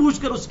جان بوجھ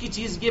کر اس کی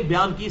چیز یہ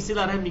بیان کی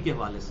صلہ رحمی کے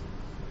حوالے سے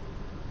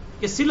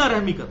کہ صلہ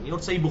رحمی کرنی. اور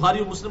صحیح بخاری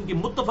اور مسلم کی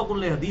متفق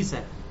علیہ حدیث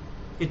ہے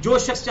کہ جو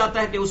شخص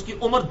چاہتا ہے کہ اس کی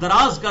عمر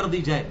دراز کر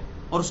دی جائے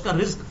اور اس کا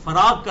رزق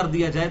فراغ کر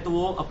دیا جائے تو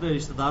وہ اپنے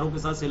رشتہ داروں کے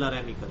ساتھ صلہ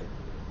رحمی کرے.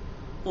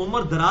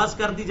 عمر دراز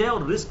کر دی جائے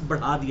اور رزق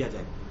بڑھا دیا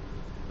جائے،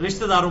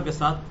 رشتہ داروں کے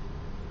ساتھ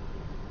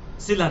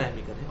صلہ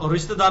رحمی کرے. اور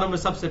رشتہ داروں میں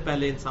سب سے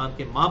پہلے انسان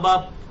کے ماں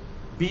باپ،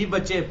 بیوی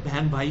بچے،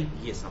 بہن بھائی،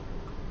 یہ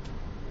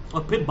سب،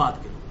 اور پھر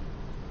بات کریں.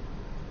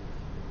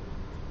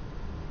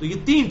 تو یہ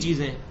تین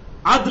چیزیں،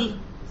 عدل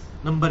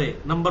نمبر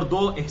 1، نمبر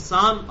 2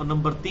 احسان، اور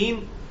نمبر 3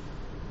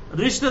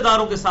 رشتہ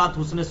داروں کے ساتھ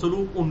حسن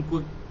سلوک، ان کو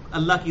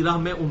اللہ کی راہ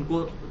میں ان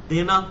کو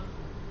دینا.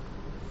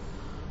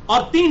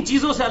 اور 3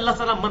 چیزوں سے اللہ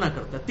تعالیٰ منع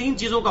کرتا ہے، 3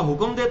 چیزوں کا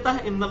حکم دیتا ہے.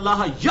 ان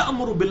اللہ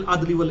یأمر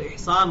بالعدل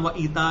والاحسان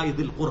وایتاء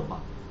ذی القربى.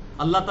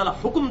 اللہ تعالیٰ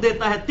حکم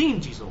دیتا ہے 3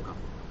 چیزوں کا،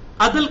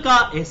 عدل کا،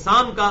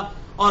 احسان کا،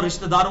 اور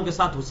رشتہ داروں کے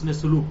ساتھ حسن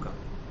سلوک کا،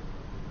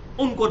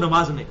 ان کو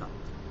نوازنے کا.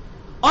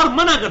 اور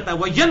منع کرتا ہے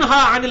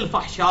وَيَنْهَى عَنِ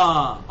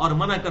الْفَحْشَاءِ، اور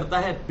منع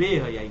کرتا ہے بے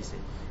حیائی سے.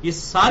 یہ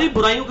ساری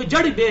برائیوں کی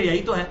جڑ بے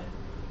حیائی تو ہے.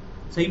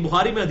 صحیح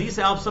بخاری میں حدیث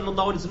ہے، آپ صلی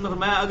اللہ علیہ وسلم نے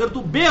فرمایا اگر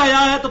تو بے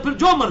حیا ہے تو پھر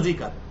جو مرضی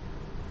کر،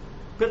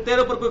 پھر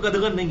تیرے اوپر کوئی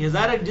قدغن نہیں ہے.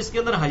 ظاہر ہے جس کے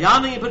اندر حیا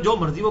نہیں ہے پھر جو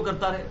مرضی وہ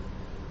کرتا رہے،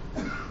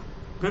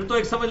 پھر تو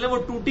ایک سمجھ لیں وہ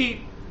ٹوٹی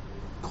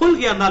کھل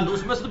گیا نل،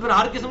 اس میں سے پھر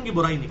ہر قسم کی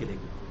برائی نکلے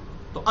گی.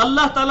 تو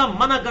اللہ تعالیٰ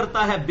منع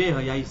کرتا ہے بے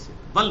حیائی سے،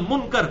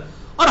 والمنکر،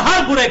 اور ہر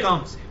برے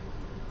کام سے.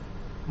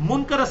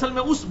 منکر اصل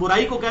میں اس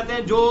برائی کو کہتے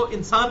ہیں جو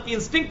انسان کی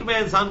انسٹنکٹ میں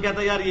انسان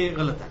کہتا ہے یار یہ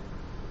غلط ہے.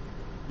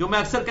 جو میں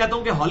اکثر کہتا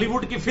ہوں کہ ہالی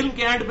ووڈ کی فلم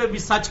کے اینڈ پہ بھی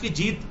سچ کی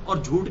جیت اور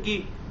جھوٹ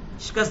کی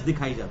شکست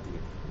دکھائی جاتی ہے.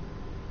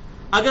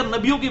 اگر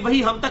نبیوں کی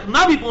وحی ہم تک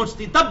نہ بھی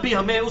پہنچتی تب بھی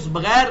ہمیں اس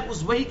بغیر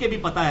اس وحی کے بھی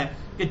پتا ہے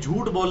کہ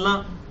جھوٹ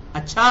بولنا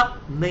اچھا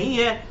نہیں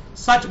ہے،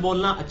 سچ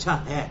بولنا اچھا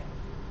ہے.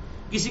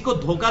 کسی کو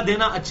دھوکہ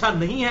دینا اچھا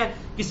نہیں ہے،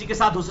 کسی کے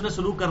ساتھ حسن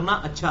سلوک کرنا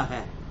اچھا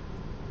ہے.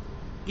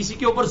 کسی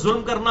کے اوپر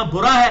ظلم کرنا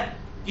برا ہے،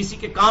 کسی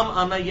کے کام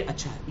آنا یہ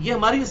اچھا ہے. یہ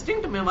ہماری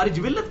انسٹنکٹ میں، ہماری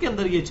جبلت کے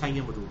اندر یہ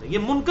اچھائیاں موجود ہیں. یہ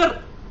منکر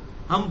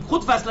ہم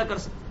خود فیصلہ کر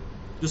سکتے ہیں.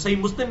 جو صحیح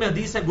مسلم میں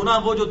حدیث ہے، گناہ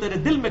وہ جو تیرے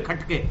دل میں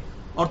کھٹکے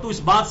اور تو اس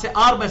بات سے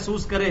آر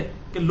محسوس کرے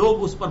کہ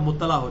لوگ اس پر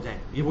مطلع ہو جائیں.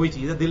 یہ وہی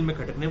چیز ہے، دل میں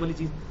کھٹکنے والی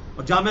چیز.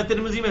 اور جامعہ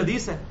ترمذی میں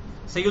حدیث ہے،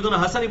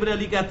 سیدنا حسن ابن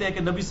علی کہتے ہیں کہ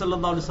نبی صلی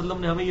اللہ علیہ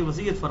وسلم نے ہمیں یہ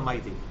وصیت فرمائی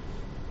تھی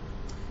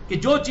کہ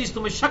جو چیز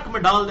تمہیں شک میں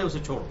ڈال دے اسے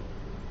چھوڑو.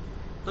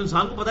 تو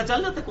انسان کو پتہ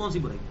چل جاتا ہے کون سی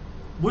برائی.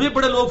 برے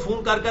بڑے لوگ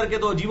فون کر کر کے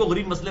تو عجیب و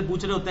غریب مسئلے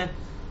پوچھ رہے ہوتے ہیں،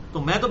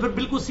 تو میں تو پھر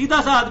بالکل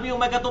سیدھا سا آدمی ہوں.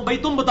 میں کہتا ہوں بھائی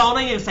تم بتاؤ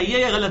نا یہ صحیح ہے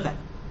یا غلط ہے.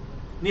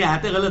 نہیں ہے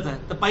تو غلط ہے،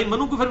 تو بھائی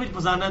منو کو پھر بھی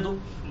پھنسانا ہے. تو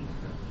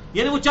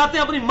یعنی وہ چاہتے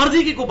ہیں اپنی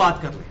مرضی کی کو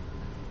بات کر لیں.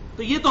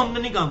 تو یہ تو ہم نے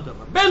نہیں کام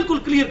کرنا. بالکل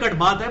کلیئر کٹ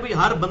بات ہے بھائی،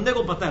 ہر بندے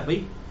کو پتا ہے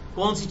بھائی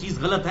کون سی چیز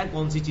غلط ہے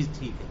کون سی چیز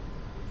ٹھیک ہے.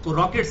 تو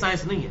راکٹ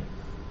سائنس نہیں ہے.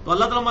 تو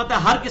اللہ تعالیٰ مانتا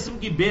ہے ہر قسم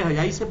کی بے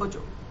حیائی سے بچو.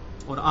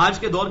 اور آج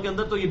کے دور کے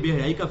اندر تو یہ بے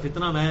حیائی کا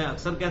فتنہ میں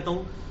اکثر کہتا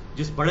ہوں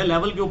جس بڑے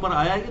لیول کے اوپر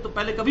آیا ہے یہ تو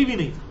پہلے کبھی بھی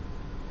نہیں تھا.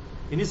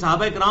 یعنی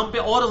صحابہ کرام پہ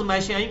اور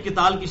آزمائشیں آئیں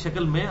قتال کی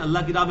شکل میں، اللہ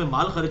کی راہ میں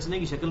مال خرچنے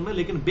کی شکل میں،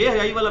 لیکن بے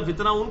حیائی والا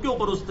فتنہ ان کے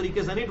اوپر اس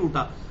طریقے سے نہیں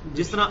ٹوٹا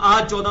جس طرح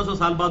آج 1400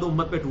 سال بعد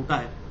امت پہ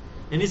ٹوٹا ہے.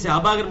 یعنی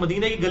صحابہ اگر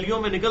مدینہ کی گلیوں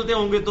میں نکلتے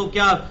ہوں گے تو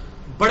کیا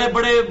بڑے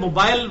بڑے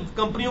موبائل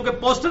کمپنیوں کے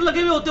پوسٹر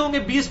لگے ہوئے ہوتے ہوں گے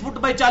 20 فٹ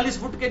بائی 40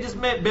 فٹ کے، جس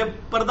میں بے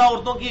پردہ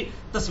عورتوں کی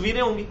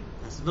تصویریں ہوں گی؟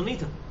 ایسا تو نہیں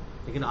تھا.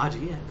 لیکن آج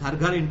یہ ہے، گھر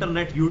گھر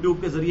انٹرنیٹ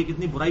یوٹیوب کے ذریعے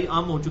کتنی برائی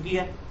عام ہو چکی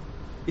ہے.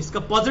 اس کا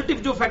پازیٹو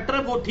جو فیکٹر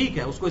ہے وہ ٹھیک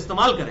ہے، اس کو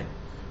استعمال کریں،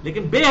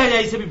 لیکن بے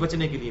حیائی سے بھی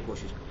بچنے کے لیے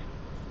کوشش کریں.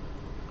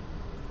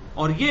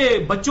 اور یہ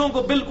بچوں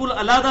کو بالکل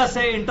علیحدہ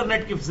سے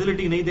انٹرنیٹ کی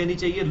فیسلٹی نہیں دینی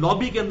چاہیے.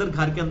 لابی کے اندر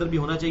گھر کے اندر بھی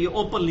ہونا چاہیے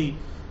اوپنلی.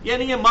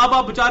 یعنی یہ ماں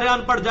باپ بچارے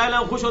ان پڑھ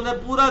جائے خوش ہوتے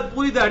ہیں،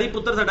 پوری دہاڑی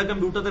پتر ساڈا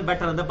کمپیوٹر سے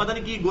بیٹھا رہتا ہے، پتہ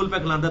نہیں کی گول پہ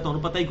کھلانا ہے، تو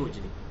انہوں پتہ ہی کچھ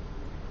نہیں.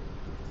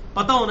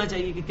 پتہ ہونا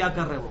چاہیے کہ کیا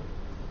کر رہے وہ.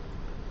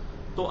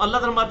 تو اللہ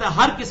تعالیٰ فرماتا ہے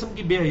ہر قسم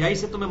کی بے حیائی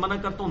سے تمہیں منع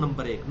کرتا ہوں،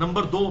 نمبر 1.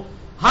 نمبر 2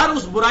 ہر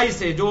اس برائی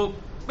سے جو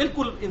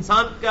بالکل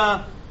انسان کا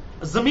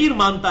ضمیر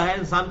مانتا ہے،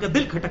 انسان کا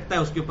دل کھٹکتا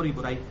ہے اس کے اوپر یہ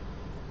برائی.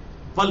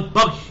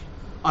 والبغی،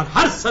 اور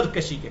ہر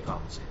سرکشی کے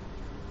کام سے.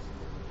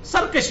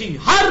 سرکشی،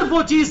 ہر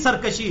وہ چیز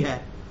سرکشی ہے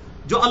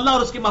جو اللہ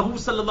اور اس کے محبوب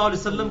صلی اللہ علیہ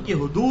وسلم کی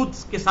حدود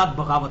کے ساتھ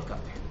بغاوت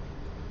کرتے ہیں.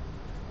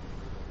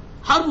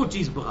 ہر وہ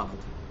چیز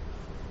بغاوت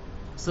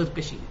ہے،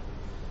 سرکشی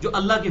ہے جو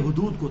اللہ کی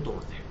حدود کو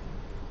توڑتے ہیں.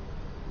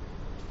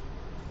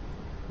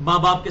 ماں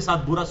باپ کے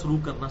ساتھ برا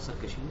سلوک کرنا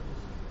سرکشی ہے،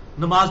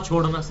 نماز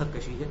چھوڑنا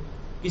سرکشی ہے،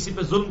 کسی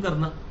پہ ظلم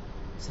کرنا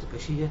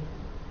سرکشی ہے،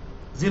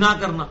 زنا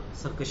کرنا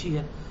سرکشی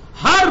ہے.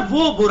 ہر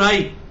وہ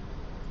برائی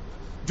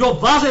جو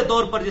واضح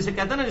طور پر جسے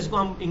کہتے ہیں نا، جس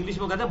کو ہم انگلش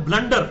میں کہتے ہیں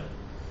بلنڈر،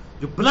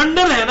 جو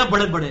بلنڈر ہے نا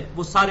بڑے بڑے،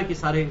 وہ سارے کی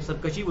سارے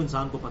سرکشی وہ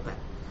انسان کو پتا ہے.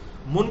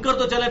 منکر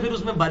تو چلے پھر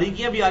اس میں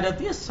باریکیاں بھی آ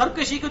جاتی ہیں.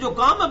 سرکشی کا جو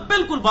کام ہے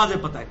بالکل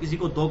واضح پتا ہے. کسی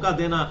کو دھوکہ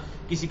دینا،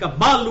 کسی کا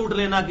مال لوٹ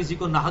لینا، کسی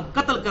کو ناحق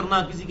قتل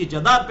کرنا، کسی کی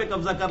جائیداد پہ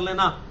قبضہ کر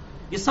لینا،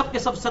 یہ سب کے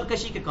سب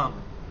سرکشی کے کام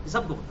ہیں. یہ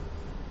سب کو پتا ہے.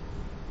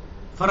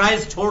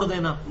 فرائض چھوڑ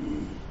دینا.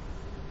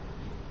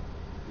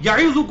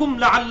 یعظکم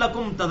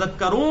لعلکم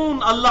تذکرون،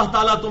 اللہ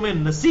تعالیٰ تمہیں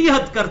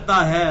نصیحت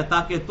کرتا ہے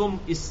تاکہ تم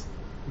اس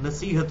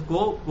نصیحت کو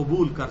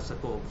قبول کر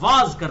سکو.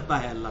 واز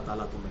کرتا ہے اللہ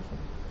تعالیٰ تمہیں.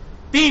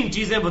 3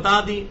 چیزیں بتا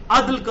دی: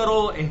 عدل کرو،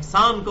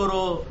 احسان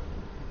کرو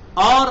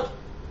اور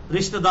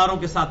رشتہ داروں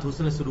کے ساتھ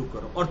حسن سلوک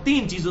کرو. اور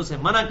 3 چیزوں سے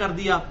منع کر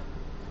دیا.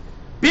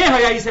 بے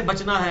حیائی سے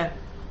بچنا ہے،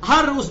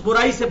 ہر اس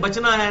برائی سے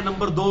بچنا ہے.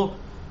 نمبر 2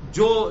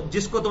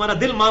 جس کو تمہارا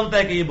دل مانتا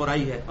ہے کہ یہ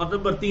برائی ہے. اور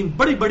نمبر 3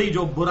 بڑی بڑی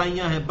جو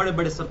برائیاں ہیں، بڑے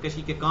بڑے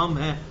سرکشی کے کام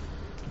ہیں،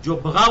 جو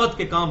بغاوت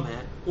کے کام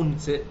ہیں، ان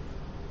سے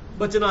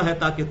بچنا ہے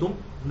تاکہ تم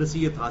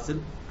نصیحت حاصل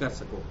کر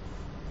سکو.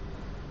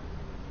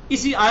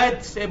 اسی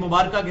آیت سے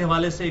مبارکہ کے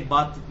حوالے سے ایک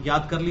بات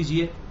یاد کر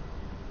لیجئے.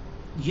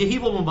 یہی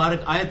وہ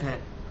مبارک آیت ہے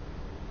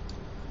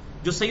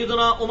جو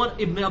سیدنا عمر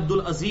ابن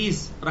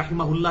عبدالعزیز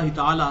رحمہ اللہ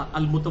تعالی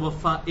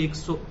المتوفى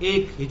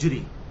 101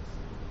 ہجری،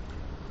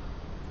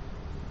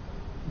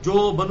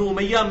 جو بنو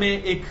امیہ میں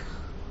ایک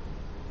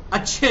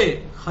اچھے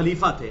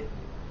خلیفہ تھے،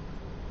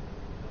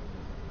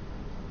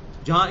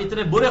 جہاں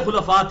اتنے برے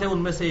خلفاء تھے ان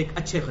میں سے ایک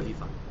اچھے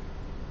خلیفہ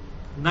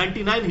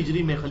 99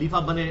 ہجری میں خلیفہ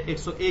بنے.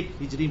 101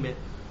 ہجری میں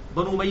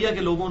بنو امیہ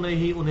کے لوگوں نے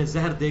ہی انہیں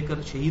زہر دے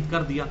کر شہید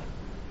کر دیا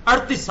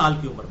 38 سال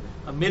کی عمر میں.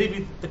 اب میری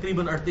بھی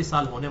تقریباً 38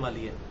 سال ہونے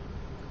والی ہے.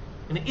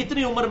 یعنی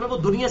اتنی عمر میں وہ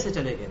دنیا سے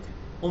چلے گئے تھے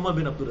عمر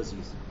بن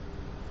عبدالعزیز.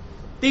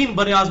 3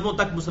 بر اعظموں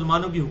تک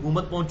مسلمانوں کی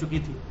حکومت پہنچ چکی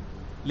تھی،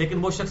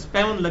 لیکن وہ شخص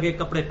پیون لگے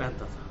کپڑے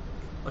پہنتا تھا،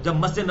 اور جب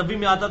مسجد نبی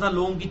میں آتا تھا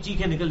لوگوں کی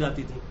چیخیں نکل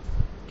جاتی تھی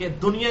کہ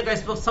دنیا کا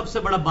اس وقت سب سے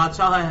بڑا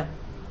بادشاہ ہے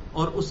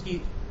اور اس کی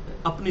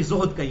اپنی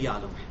زہد کا یہ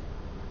عالم ہے.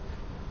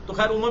 تو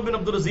خیر عمر بن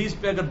عبدالعزیز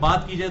پہ اگر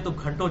بات کی جائے تو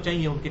گھنٹوں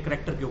چاہیے ان کے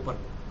کریکٹر کے اوپر.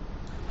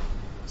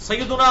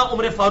 سیدنا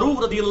عمر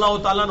فاروق رضی اللہ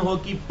تعالیٰ عنہ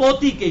کی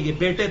پوتی کے یہ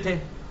بیٹے تھے،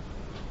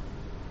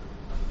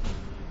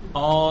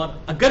 اور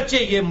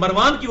اگرچہ یہ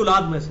مروان کی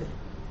اولاد میں سے،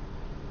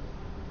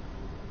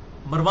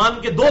 مروان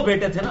کے 2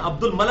 بیٹے تھے نا،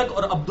 عبد الملک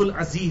اور عبد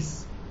العزیز.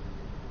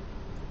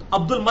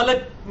 عبد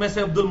الملک میں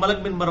سے عبد الملک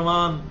بن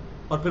مروان،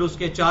 اور پھر اس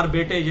کے 4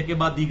 بیٹے یکے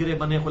بعد دیگرے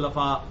بنے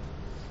خلفاء: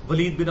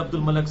 ولید بن عبد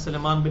الملک،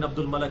 سلیمان بن عبد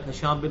الملک،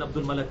 ہشام بن عبد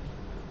الملک.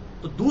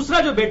 تو دوسرا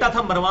جو بیٹا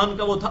تھا مروان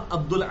کا وہ تھا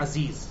عبد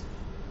العزیز.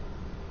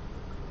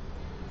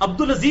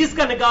 عبد العزیز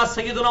کا نکاح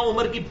سیدنا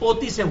عمر کی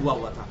پوتی سے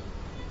ہوا تھا،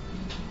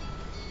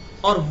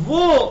 اور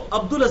وہ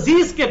عبد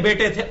العزیز کے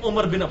بیٹے تھے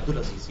عمر بن عبد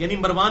العزیز، یعنی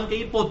مروان کے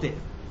یہ پوتے.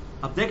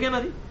 اب دیکھیں نا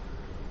جی،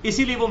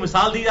 اسی لیے وہ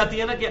مثال دی جاتی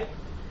ہے نا کہ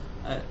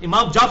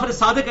امام جعفر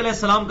صادق علیہ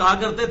السلام کہا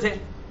کرتے تھے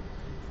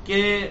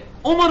کہ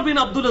عمر بن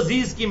عبد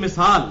العزیز کی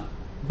مثال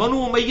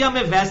بنو امیہ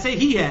میں ویسے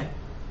ہی ہے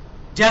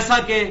جیسا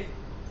کہ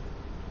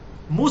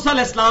موسیٰ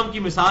علیہ السلام کی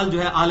مثال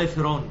جو ہے آل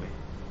فرعون میں.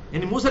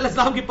 یعنی موسیٰ علیہ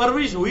السلام کی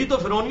پرورش ہوئی تو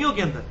فرعونیوں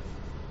کے اندر،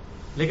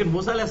 لیکن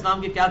موسیٰ علیہ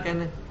السلام کے کیا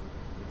کہنے.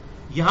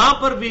 یہاں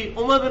پر بھی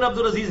عمر بن عبد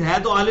العزیز ہے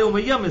تو آل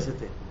امیہ میں سے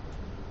تھے،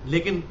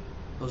 لیکن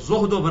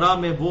زہد و ورع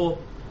میں وہ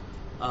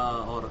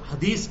اور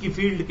حدیث کی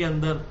فیلڈ کے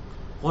اندر،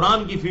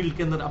 قرآن کی فیلڈ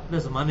کے اندر اپنے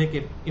زمانے کے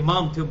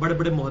امام تھے. بڑے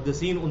بڑے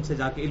محدثین ان سے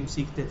جا کے علم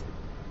سیکھتے تھے،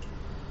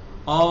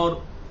 اور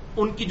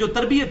ان کی جو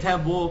تربیت ہے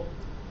وہ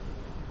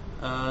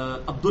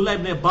عبداللہ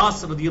ابن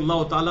عباس رضی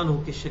اللہ تعالیٰ عنہ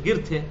کے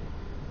شاگرد تھے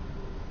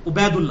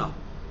عبید اللہ.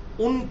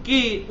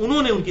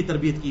 انہوں نے ان کی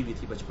تربیت کی ہوئی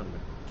تھی بچپن میں.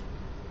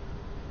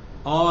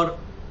 اور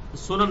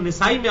سنن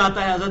نسائی میں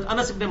آتا ہے، حضرت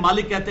انس ابن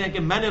مالک کہتے ہیں کہ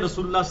میں نے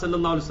رسول اللہ صلی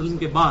اللہ علیہ وسلم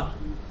کے بعد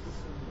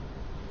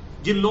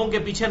جن لوگوں کے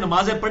پیچھے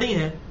نمازیں پڑھی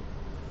ہیں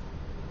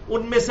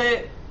ان میں سے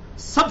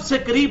سب سے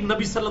قریب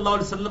نبی صلی اللہ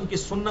علیہ وسلم کی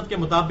سنت کے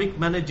مطابق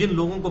میں نے جن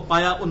لوگوں کو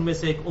پایا ان میں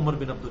سے ایک عمر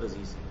بن عبد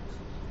العزیز ہے.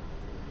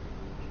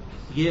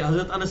 یہ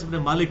حضرت انس ابن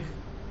مالک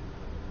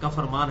کا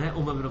فرمان ہے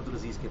عمر بن عبد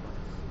العزیز کے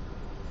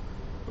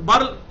بعد.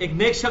 بہرحال ایک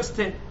نیک شخص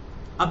تھے.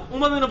 اب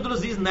عمر بن عبد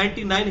العزیز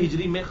 99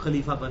 ہجری میں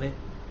خلیفہ بنے.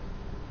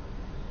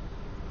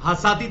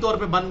 حادثاتی طور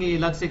پہ بن گئے، یہ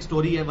الگ سے ایک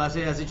سٹوری ہے.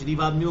 ویسے ایسے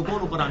شریف آدمی کو کون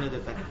اوپر آنے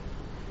دیتا ہے،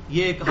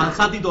 یہ ایک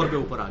حادثاتی طور پہ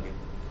اوپر آ گئے.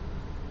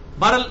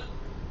 بہرحال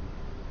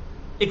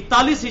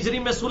 41 ہجری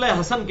میں صلح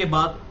حسن کے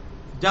بعد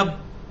جب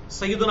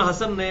سیدنا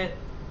حسن نے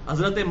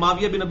حضرت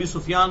معاویہ بن ابی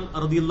سفیان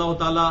رضی اللہ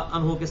تعالی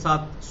عنہ کے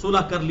ساتھ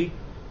صلح کر لی،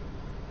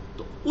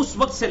 تو اس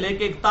وقت سے لے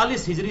کے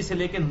 41 ہجری سے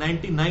لے کے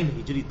 99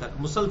 ہجری تک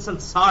مسلسل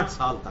 60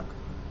 سال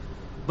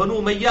تک بنو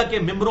امیہ کے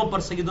ممبروں پر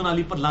سیدنا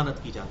علی پر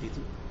لعنت کی جاتی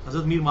تھی.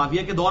 حضرت میر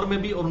معاویہ کے دور میں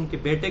بھی، اور ان کے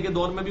بیٹے کے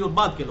دور میں بھی، اور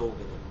بعد کے لوگوں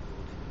کے دور میں.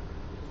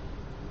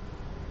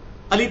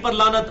 علی پر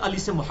لعنت، علی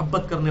سے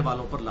محبت کرنے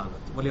والوں پر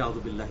لعنت، والعیاذ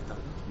باللہ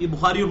تعالی. یہ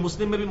بخاری اور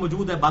مسلم میں بھی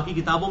موجود ہے، باقی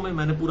کتابوں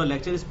میں نے پورا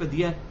لیکچر اس پہ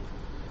دیا ہے.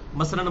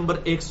 مسئلہ نمبر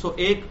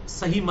 101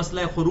 صحیح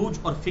مسئلہ خروج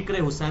اور فکر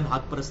حسین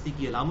حق پرستی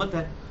کی علامت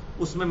ہے،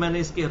 اس میں نے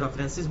اس کے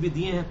ریفرنسز بھی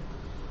دیے ہیں.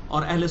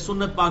 اور اہل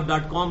سنت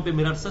پاک.com پہ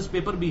میرا ریسرچ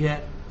پیپر بھی ہے،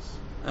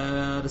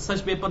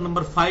 ریسرچ پیپر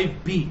نمبر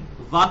 5B،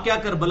 واقعہ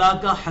کربلا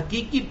کا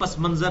حقیقی پس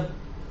منظر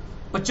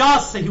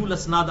 50 صحیح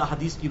الاسناد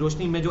احادیث کی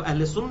روشنی میں، جو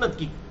اہل سنت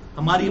کی،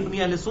 ہماری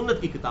اپنی اہل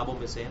سنت کی کتابوں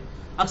میں سے ہیں.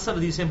 اکثر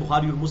حدیثیں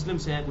بخاری اور مسلم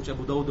سے ہیں، کچھ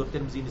ابو داؤد اور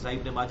ترمذی، نسائی،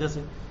 ابن ماجہ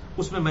سے.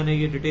 اس میں نے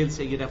یہ ڈیٹیل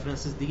سے یہ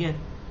ریفرنسز دیے ہیں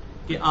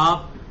کہ آپ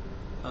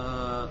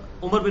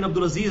عمر بن عبد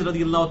العزیز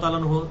رضی اللہ تعالیٰ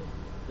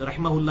عنہ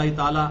رحمہ اللہ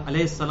تعالی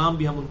علیہ السلام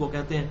بھی ہم ان کو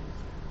کہتے ہیں،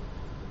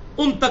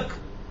 ان تک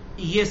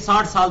یہ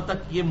 60 سال تک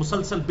یہ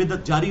مسلسل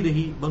بدعت جاری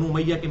رہی. بنو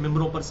امیہ کے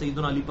ممبروں پر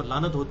سیدنا علی پر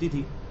لعنت ہوتی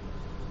تھی.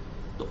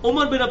 تو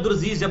عمر بن عبد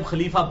العزیز جب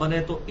خلیفہ بنے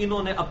تو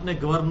انہوں نے اپنے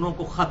گورنروں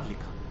کو خط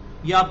لکھا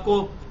یہ آپ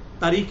کو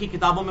تاریخ کی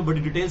کتابوں میں بڑی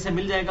ڈیٹیل سے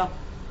مل جائے گا.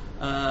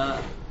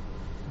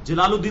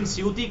 جلال الدین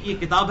سیوطی کی یہ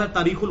کتاب ہے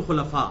تاریخ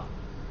الخلفاء،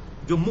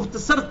 جو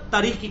مختصر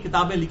تاریخ کی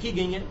کتابیں لکھی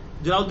گئی ہیں.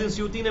 جلال الدین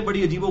سیوطی نے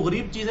بڑی عجیب و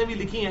غریب چیزیں بھی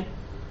لکھی ہیں،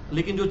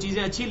 لیکن جو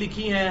چیزیں اچھی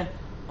لکھی ہیں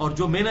اور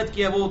جو محنت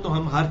کی ہے وہ تو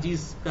ہم ہر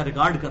چیز کا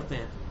ریکارڈ کرتے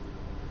ہیں.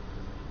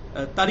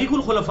 تاریخ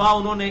الخلفاء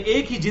انہوں نے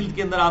ایک ہی جلد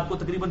کے اندر آپ کو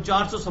تقریباً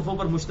 400 صفحوں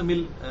پر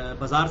مشتمل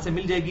بازار سے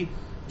مل جائے گی،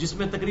 جس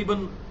میں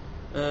تقریباً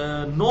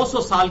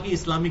 900 سال کی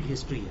اسلامک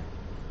ہسٹری ہے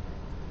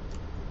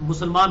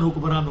مسلمان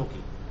حکمرانوں کی.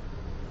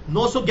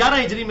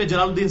 911 ہجری میں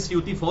جلال الدین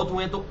سیوطی فوت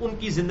ہوئے، تو ان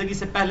کی زندگی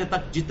سے پہلے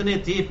تک جتنے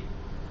تھے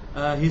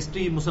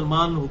ہسٹری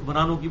مسلمان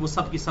حکمرانوں کی وہ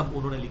سب کی سب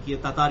انہوں نے لکھی ہے.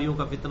 تاتاریوں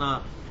کا فتنہ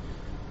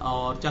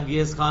اور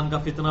چنگیز خان کا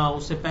فتنہ،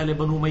 اس سے پہلے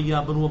بنو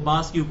امیہ بنو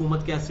عباس کی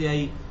حکومت کیسے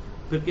آئی،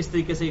 پھر کس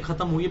طریقے سے یہ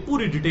ختم ہوئی،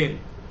 پوری ڈیٹیل.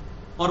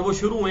 اور وہ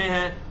شروع ہوئے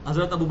ہیں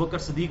حضرت ابو بکر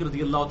صدیق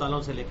رضی اللہ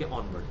تعالیٰ سے لے کے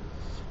آن ورڈ.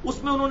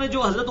 اس میں انہوں نے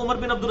جو حضرت عمر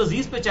بن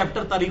عبدالعزیز پہ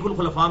چیپٹر تاریخ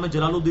الخلفاء میں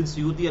جلال الدین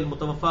سیوطی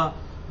المتوفا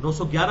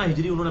 911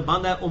 ہجری انہوں نے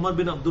باندھا ہے، عمر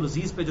بن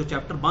عبدالعزیز پہ جو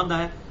چیپٹر باندھا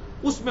ہے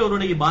اس میں انہوں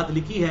نے یہ بات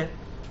لکھی ہے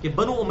کہ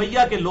بنو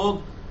امیہ کے لوگ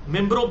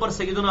ممبروں پر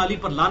سیدنا علی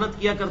پر لعنت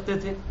کیا کرتے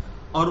تھے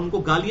اور ان کو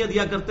گالیاں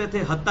دیا کرتے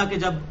تھے، حتیٰ کہ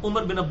جب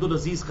عمر بن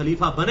عبدالعزیز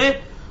خلیفہ بنے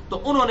تو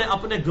انہوں نے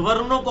اپنے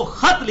گورنروں کو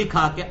خط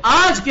لکھا کہ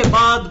آج کے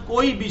بعد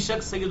کوئی بھی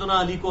شخص سیدنا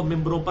علی کو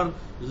ممبروں پر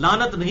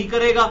لعنت نہیں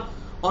کرے گا.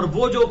 اور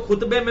وہ جو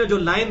خطبے میں جو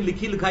لائن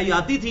لکھی لکھائی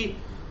آتی تھی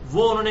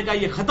وہ انہوں نے کہا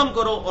یہ ختم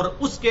کرو، اور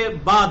اس کے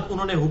بعد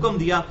انہوں نے حکم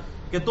دیا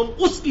کہ تم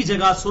اس کی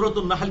جگہ سورۃ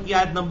النحل کی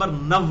آیت نمبر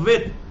 90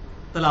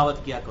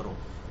 تلاوت کیا کرو.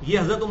 یہ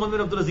حضرت عمر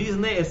بن عبدالعزیز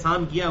نے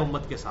احسان کیا ہے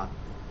امت کے ساتھ،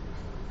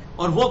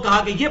 اور وہ کہا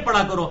کہ یہ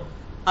پڑھا کرو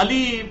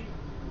علی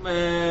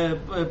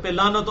پہ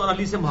لعنت اور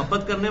علی سے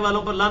محبت کرنے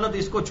والوں پر لعنت،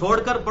 اس کو چھوڑ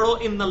کر پڑھو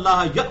ان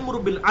اللہ یأمر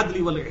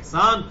بالعدل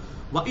والاحسان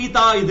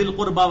وایتاء ذی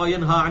القربى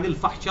وینہی عن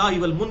الفحشاء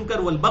والمنکر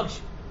والبغی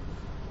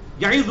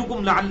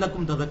یعظکم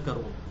لعلکم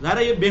تذکرون. ظاہر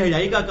ہے یہ بے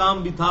حیائی کا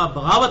کام بھی تھا،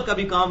 بغاوت کا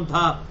بھی کام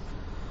تھا،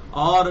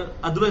 اور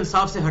عدل و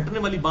انصاف سے ہٹنے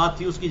والی بات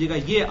تھی. اس کی جگہ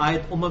یہ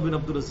آیت عمر بن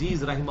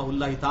عبدالعزیز رحمہ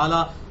اللہ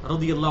تعالی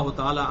رضی اللہ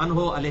تعالی عنہ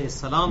علیہ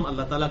السلام،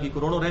 اللہ تعالیٰ کی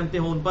کروڑوں رحمتیں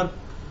ہوں ان پر.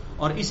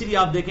 اور اس لیے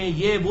آپ دیکھیں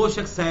یہ وہ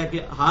شخص ہے کہ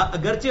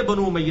اگرچہ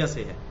بنو امیہ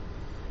سے ہے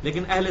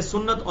لیکن اہل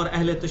سنت اور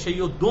اہل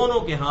تشیع دونوں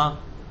کے ہاں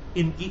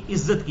ان کی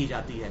عزت کی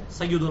جاتی ہے.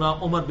 سیدنا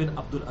عمر بن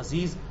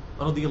عبدالعزیز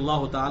رضی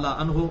اللہ تعالی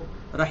عنہ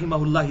رحمہ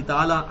اللہ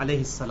تعالی علیہ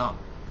السلام.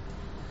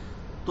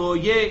 تو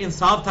یہ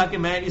انصاف تھا کہ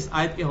میں اس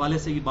آیت کے حوالے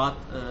سے یہ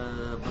بات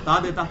بتا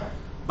دیتا.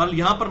 بل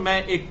یہاں پر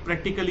میں ایک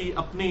پریکٹیکلی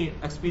اپنی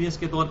ایکسپیرینس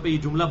کے طور پہ یہ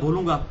جملہ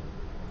بولوں گا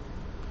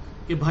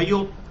کہ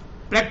بھائیوں،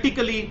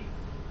 پریکٹیکلی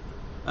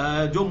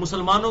جو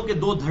مسلمانوں کے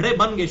دو دھڑے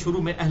بن گئے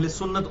شروع میں، اہل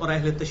سنت اور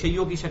اہل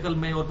تشیع کی شکل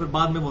میں، اور پھر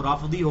بعد میں وہ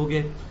رافضی ہو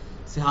گئے،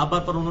 صحابہ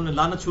پر انہوں نے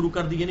لعنت شروع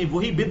کر دی. یعنی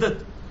وہی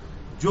بدعت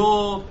جو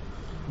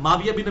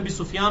معاویہ بن ابی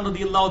سفیان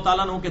رضی اللہ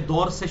تعالیٰ عنہ کے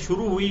دور سے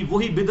شروع ہوئی،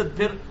 وہی بدعت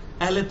پھر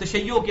اہل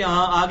تشیع کے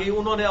ہاں آ گئی.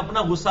 انہوں نے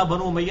اپنا غصہ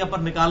بنو امیہ پر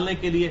نکالنے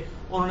کے لیے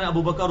انہوں نے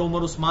ابو بکر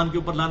عمر عثمان کے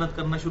اوپر لعنت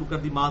کرنا شروع کر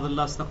دی، معاذ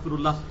اللہ استغفر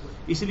اللہ.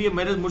 اس لیے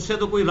مجھ سے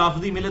تو کوئی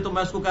رافضی ملے تو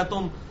میں اس کو کہتا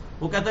ہوں،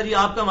 وہ کہتا ہے جی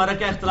آپ کا ہمارا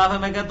کیا اختلاف ہے؟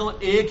 میں کہتا ہوں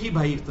ایک ہی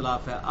بھائی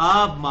اختلاف ہے،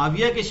 آپ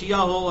معاویہ کے شیعہ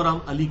ہو اور ہم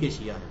علی کے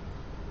شیعہ ہیں.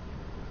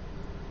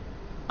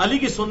 علی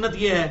کی سنت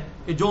یہ ہے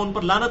کہ جو ان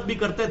پر لعنت بھی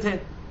کرتے تھے،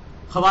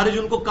 خوارج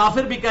ان کو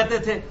کافر بھی کہتے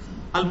تھے.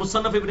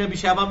 المصنف ابن ابی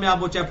شیبہ میں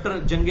آپ وہ چیپٹر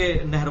جنگ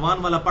نہروان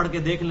والا پڑھ کے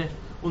دیکھ لیں.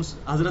 ان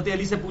حضرت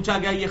علی سے پوچھا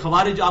گیا یہ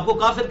خوارج آپ کو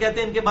کافر کہتے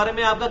ہیں، ان کے بارے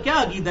میں آپ کا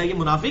کیا عقیدہ ہے؟ یہ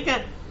منافق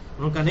ہیں؟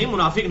 انہوں نے کہا نہیں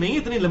منافق نہیں،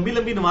 اتنی لمبی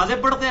لمبی نمازیں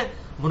پڑھتے ہیں،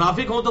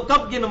 منافق ہوں تو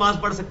کب یہ نماز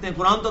پڑھ سکتے ہیں؟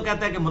 قرآن تو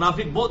کہتا ہے کہ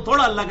منافق بہت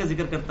تھوڑا اللہ کا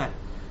ذکر کرتا ہے.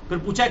 پھر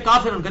پوچھا ہے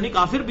کافر؟ انہوں نے کہا نہیں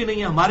کافر بھی نہیں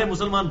ہے، ہمارے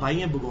مسلمان بھائی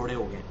ہیں بگوڑے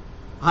ہو گئے.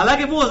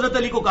 حالانکہ وہ حضرت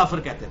علی کو کافر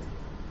کہتے تھے.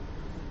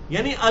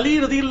 یعنی علی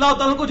رضی اللہ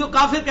تعالیٰ کو جو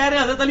کافر کہہ رہے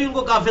ہیں، حضرت علی ان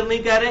کو کافر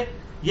نہیں کہہ رہے،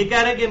 یہ کہہ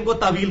رہے ہیں کہ ان کو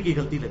تعویل کی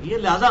غلطی لگی ہے.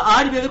 لہٰذا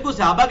آج بھی اگر کوئی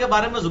صحابہ کے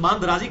بارے میں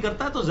زبان درازی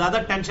کرتا ہے تو زیادہ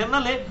ٹینشن نہ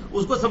لے،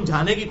 اس کو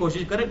سمجھانے کی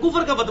کوشش کریں،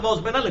 کفر کا فتویٰ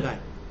اس پہ نہ لگائیں.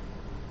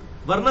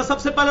 ورنہ سب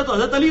سے پہلے تو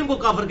حضرت علی ان کو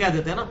کافر کہہ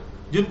دیتے ہیں نا،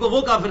 جن کو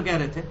وہ کافر کہہ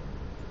رہے تھے.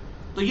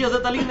 تو یہ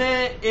حضرت علی نے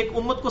ایک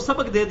امت کو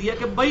سبق دے دیا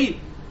کہ بھائی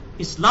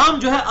اسلام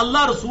جو ہے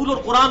اللہ رسول اور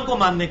قرآن کو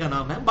ماننے کا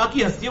نام ہے،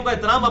 باقی ہستیوں کا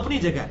احترام اپنی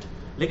جگہ ہے،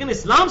 لیکن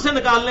اسلام سے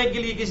نکالنے کے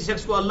لیے کسی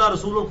شخص کو اللہ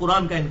رسول اور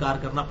قرآن کا انکار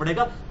کرنا پڑے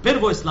گا، پھر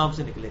وہ اسلام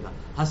سے نکلے گا.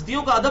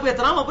 ہستیوں کا ادب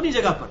احترام اپنی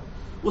جگہ پر،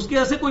 اس کی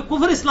وجہ سے کوئی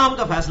کفر اسلام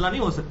کا فیصلہ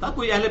نہیں ہو سکتا.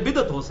 کوئی اہل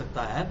بدعت ہو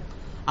سکتا ہے،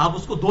 آپ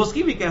اس کو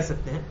دوستی بھی کہہ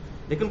سکتے ہیں،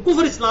 لیکن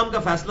کفر اسلام کا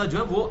فیصلہ جو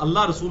ہے وہ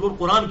اللہ رسول اور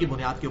قرآن کی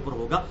بنیاد کے اوپر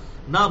ہوگا،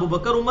 نہ ابو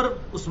بکر عمر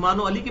عثمان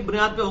و علی کی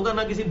بنیاد پہ ہوگا،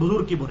 نہ کسی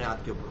بزرگ کی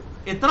بنیاد کے اوپر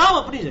ہوگا. احترام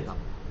اپنی جگہ،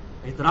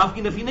 اعتراف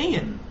کی نفی نہیں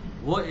ہے،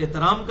 وہ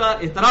احترام کا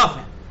اعتراف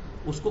ہے،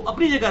 اس کو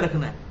اپنی جگہ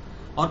رکھنا ہے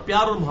اور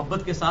پیار اور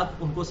محبت کے ساتھ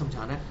ان کو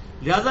سمجھانا ہے.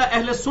 لہذا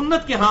اہل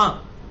سنت کے ہاں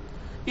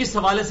اس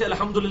حوالے سے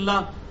الحمدللہ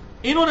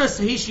انہوں نے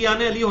صحیح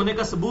شیعان علی ہونے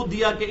کا ثبوت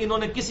دیا کہ انہوں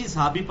نے کسی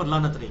صحابی پر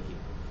لعنت نہیں کی.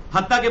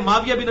 حتیٰ کہ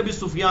معاویہ بن ابی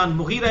سفیان،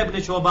 مغیرہ ابن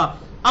شعبہ،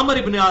 عمر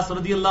ابن عاص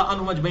رضی اللہ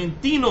عنہ اجمعین،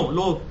 تینوں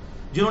لوگ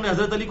جنہوں نے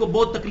حضرت علی کو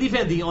بہت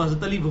تکلیفیں دی اور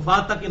حضرت علی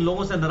وفات تک ان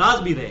لوگوں سے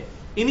ناراض بھی رہے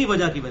انہی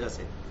وجہ کی وجہ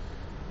سے،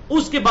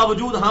 اس کے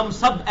باوجود ہم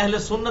سب اہل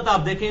سنت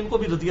آپ دیکھیں ان کو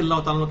بھی رضی اللہ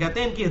تعالیٰ عنہ کہتے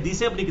ہیں. ان کی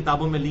حدیثیں اپنی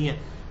کتابوں میں لی ہیں،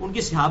 ان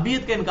کی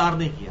صحابیت کا انکار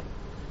نہیں کیا.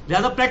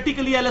 لہذا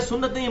پریکٹیکلی اہل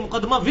سنت نے یہ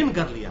مقدمہ ون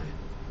کر لیا ہے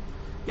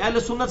کہ اہل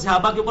سنت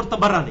صحابہ کے اوپر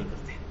تبرہ نہیں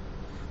کرتے.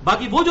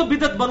 باقی وہ جو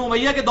بدعت بنو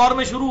امیہ کے دور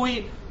میں شروع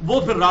ہوئی وہ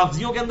پھر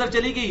رافضیوں کے اندر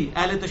چلی گئی,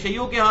 اہل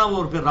تشیع کے ہاں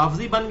وہ پھر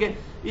رافضی بن گئے.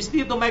 اس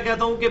لیے تو میں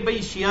کہتا ہوں کہ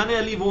بھئی شیعان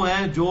علی وہ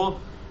ہیں جو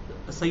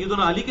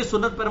سیدنا علی کی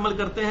سنت پر عمل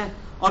کرتے ہیں,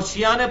 اور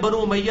شیعان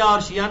بنو امیہ اور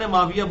شیعان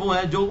معاویہ وہ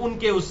ہیں جو ان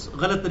کے اس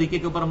غلط طریقے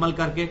کے اوپر عمل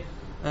کر کے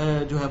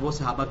جو ہے وہ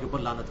صحابہ کے اوپر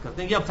لعنت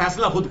کرتے ہیں. یا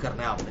فیصلہ خود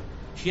کرنا ہے آپ نے,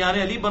 شیعان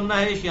علی بننا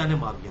ہے شیعان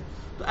معاویہ.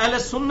 تو اہل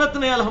سنت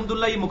نے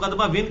الحمدللہ یہ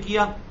مقدمہ ون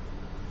کیا,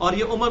 اور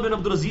یہ عمر بن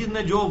عبدالعزیز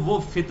نے جو وہ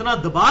فتنہ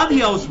دبا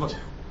دیا اس وقت,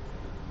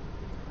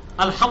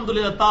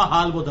 الحمدللہ تا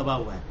حال وہ دبا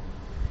ہوا ہے.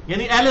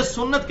 یعنی اہل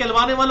سنت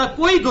کہلوانے والا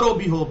کوئی گروہ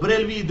بھی ہو,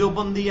 بریلوی,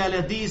 دیوبندی, اہل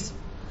حدیث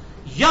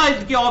یا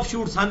ان کے آف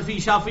شوٹس حنفی,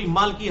 شافعی,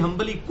 مالکی,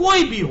 حنبلی,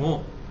 کوئی بھی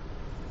ہو,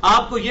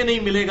 آپ کو یہ نہیں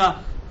ملے گا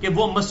کہ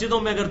وہ مسجدوں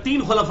میں اگر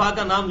 3 خلفاء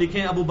کا نام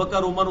لکھیں, ابو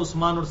بکر, عمر,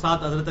 عثمان اور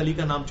 7 حضرت علی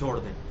کا نام چھوڑ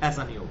دیں.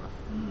 ایسا نہیں ہوگا.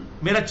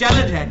 میرا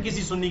چیلنج ہے,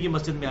 کسی سنی کی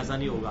مسجد میں ایسا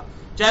نہیں ہوگا,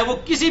 چاہے وہ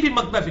کسی بھی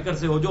مکتبہ فکر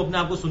سے ہو جو اپنے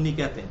آپ کو سنی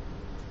کہتے ہیں.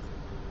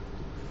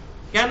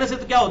 کہنے سے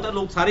تو کیا ہوتا ہے,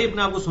 لوگ سارے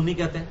اپنے آپ کو سنی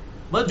کہتے ہیں,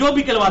 بس جو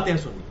بھی کہلواتے ہیں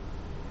سنی,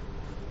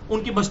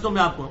 ان کی مسجدوں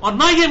میں آپ کو. اور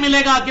نہ یہ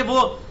ملے گا کہ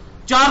وہ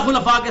 4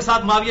 خلفاء کے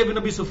ساتھ معاویہ بن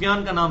ابی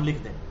سفیان کا نام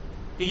لکھ دیں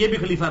کہ یہ بھی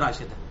خلیفہ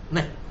راشد ہے.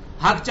 نہیں,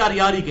 حق 4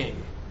 یار ہی کہیں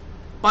گے,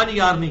 5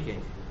 یار نہیں کہیں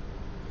گے.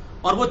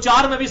 اور وہ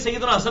 4 میں بھی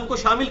سیدنا حسن کو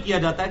شامل کیا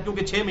جاتا ہے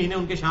کیونکہ 6 مہینے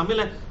ان کے شامل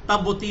ہیں,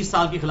 تب وہ 30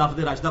 سال کی خلافت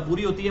راشدہ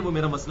پوری ہوتی ہے. وہ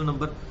میرا مسئلہ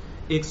نمبر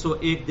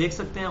 101 دیکھ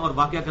سکتے ہیں, اور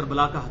واقعہ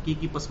کربلا کا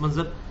حقیقی پس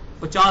منظر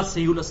 50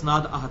 صحیح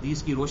الاسناد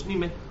احادیث کی روشنی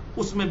میں,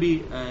 اس میں بھی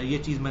یہ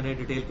چیز میں نے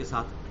ڈیٹیل کے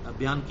ساتھ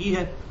بیان کی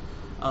ہے.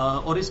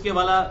 اور اس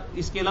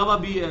کے علاوہ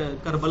بھی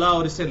کربلا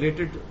اور اس سے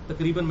ریلیٹڈ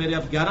تقریباً میرے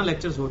اب 11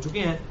 لیکچرز ہو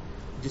چکے ہیں.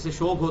 جسے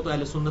شوق ہو تو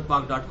اہل سنت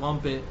پاک .com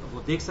پہ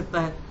وہ دیکھ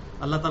سکتا ہے.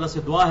 اللہ تعالیٰ سے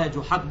دعا ہے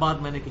جو حق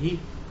بات میں نے کہی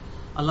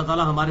اللہ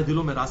تعالیٰ ہمارے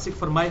دلوں میں راسخ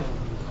فرمائے.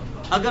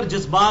 اگر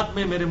جس بات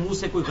میں میرے منہ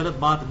سے کوئی غلط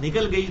بات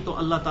نکل گئی تو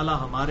اللہ تعالیٰ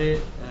ہمارے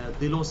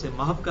دلوں سے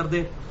محو کر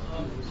دے.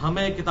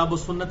 ہمیں کتاب و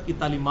سنت کی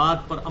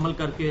تعلیمات پر عمل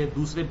کر کے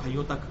دوسرے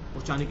بھائیوں تک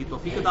پہنچانے کی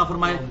توفیق عطا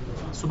فرمائے.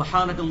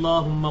 سبحانک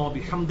اللہم و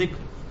بحمدک,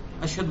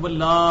 اشہد ان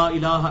لا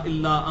الہ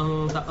الا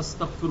انت,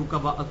 استغفرک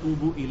و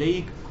اتوب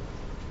الیک,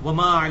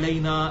 وما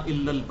علینا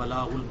الا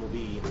البلاغ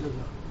المبین.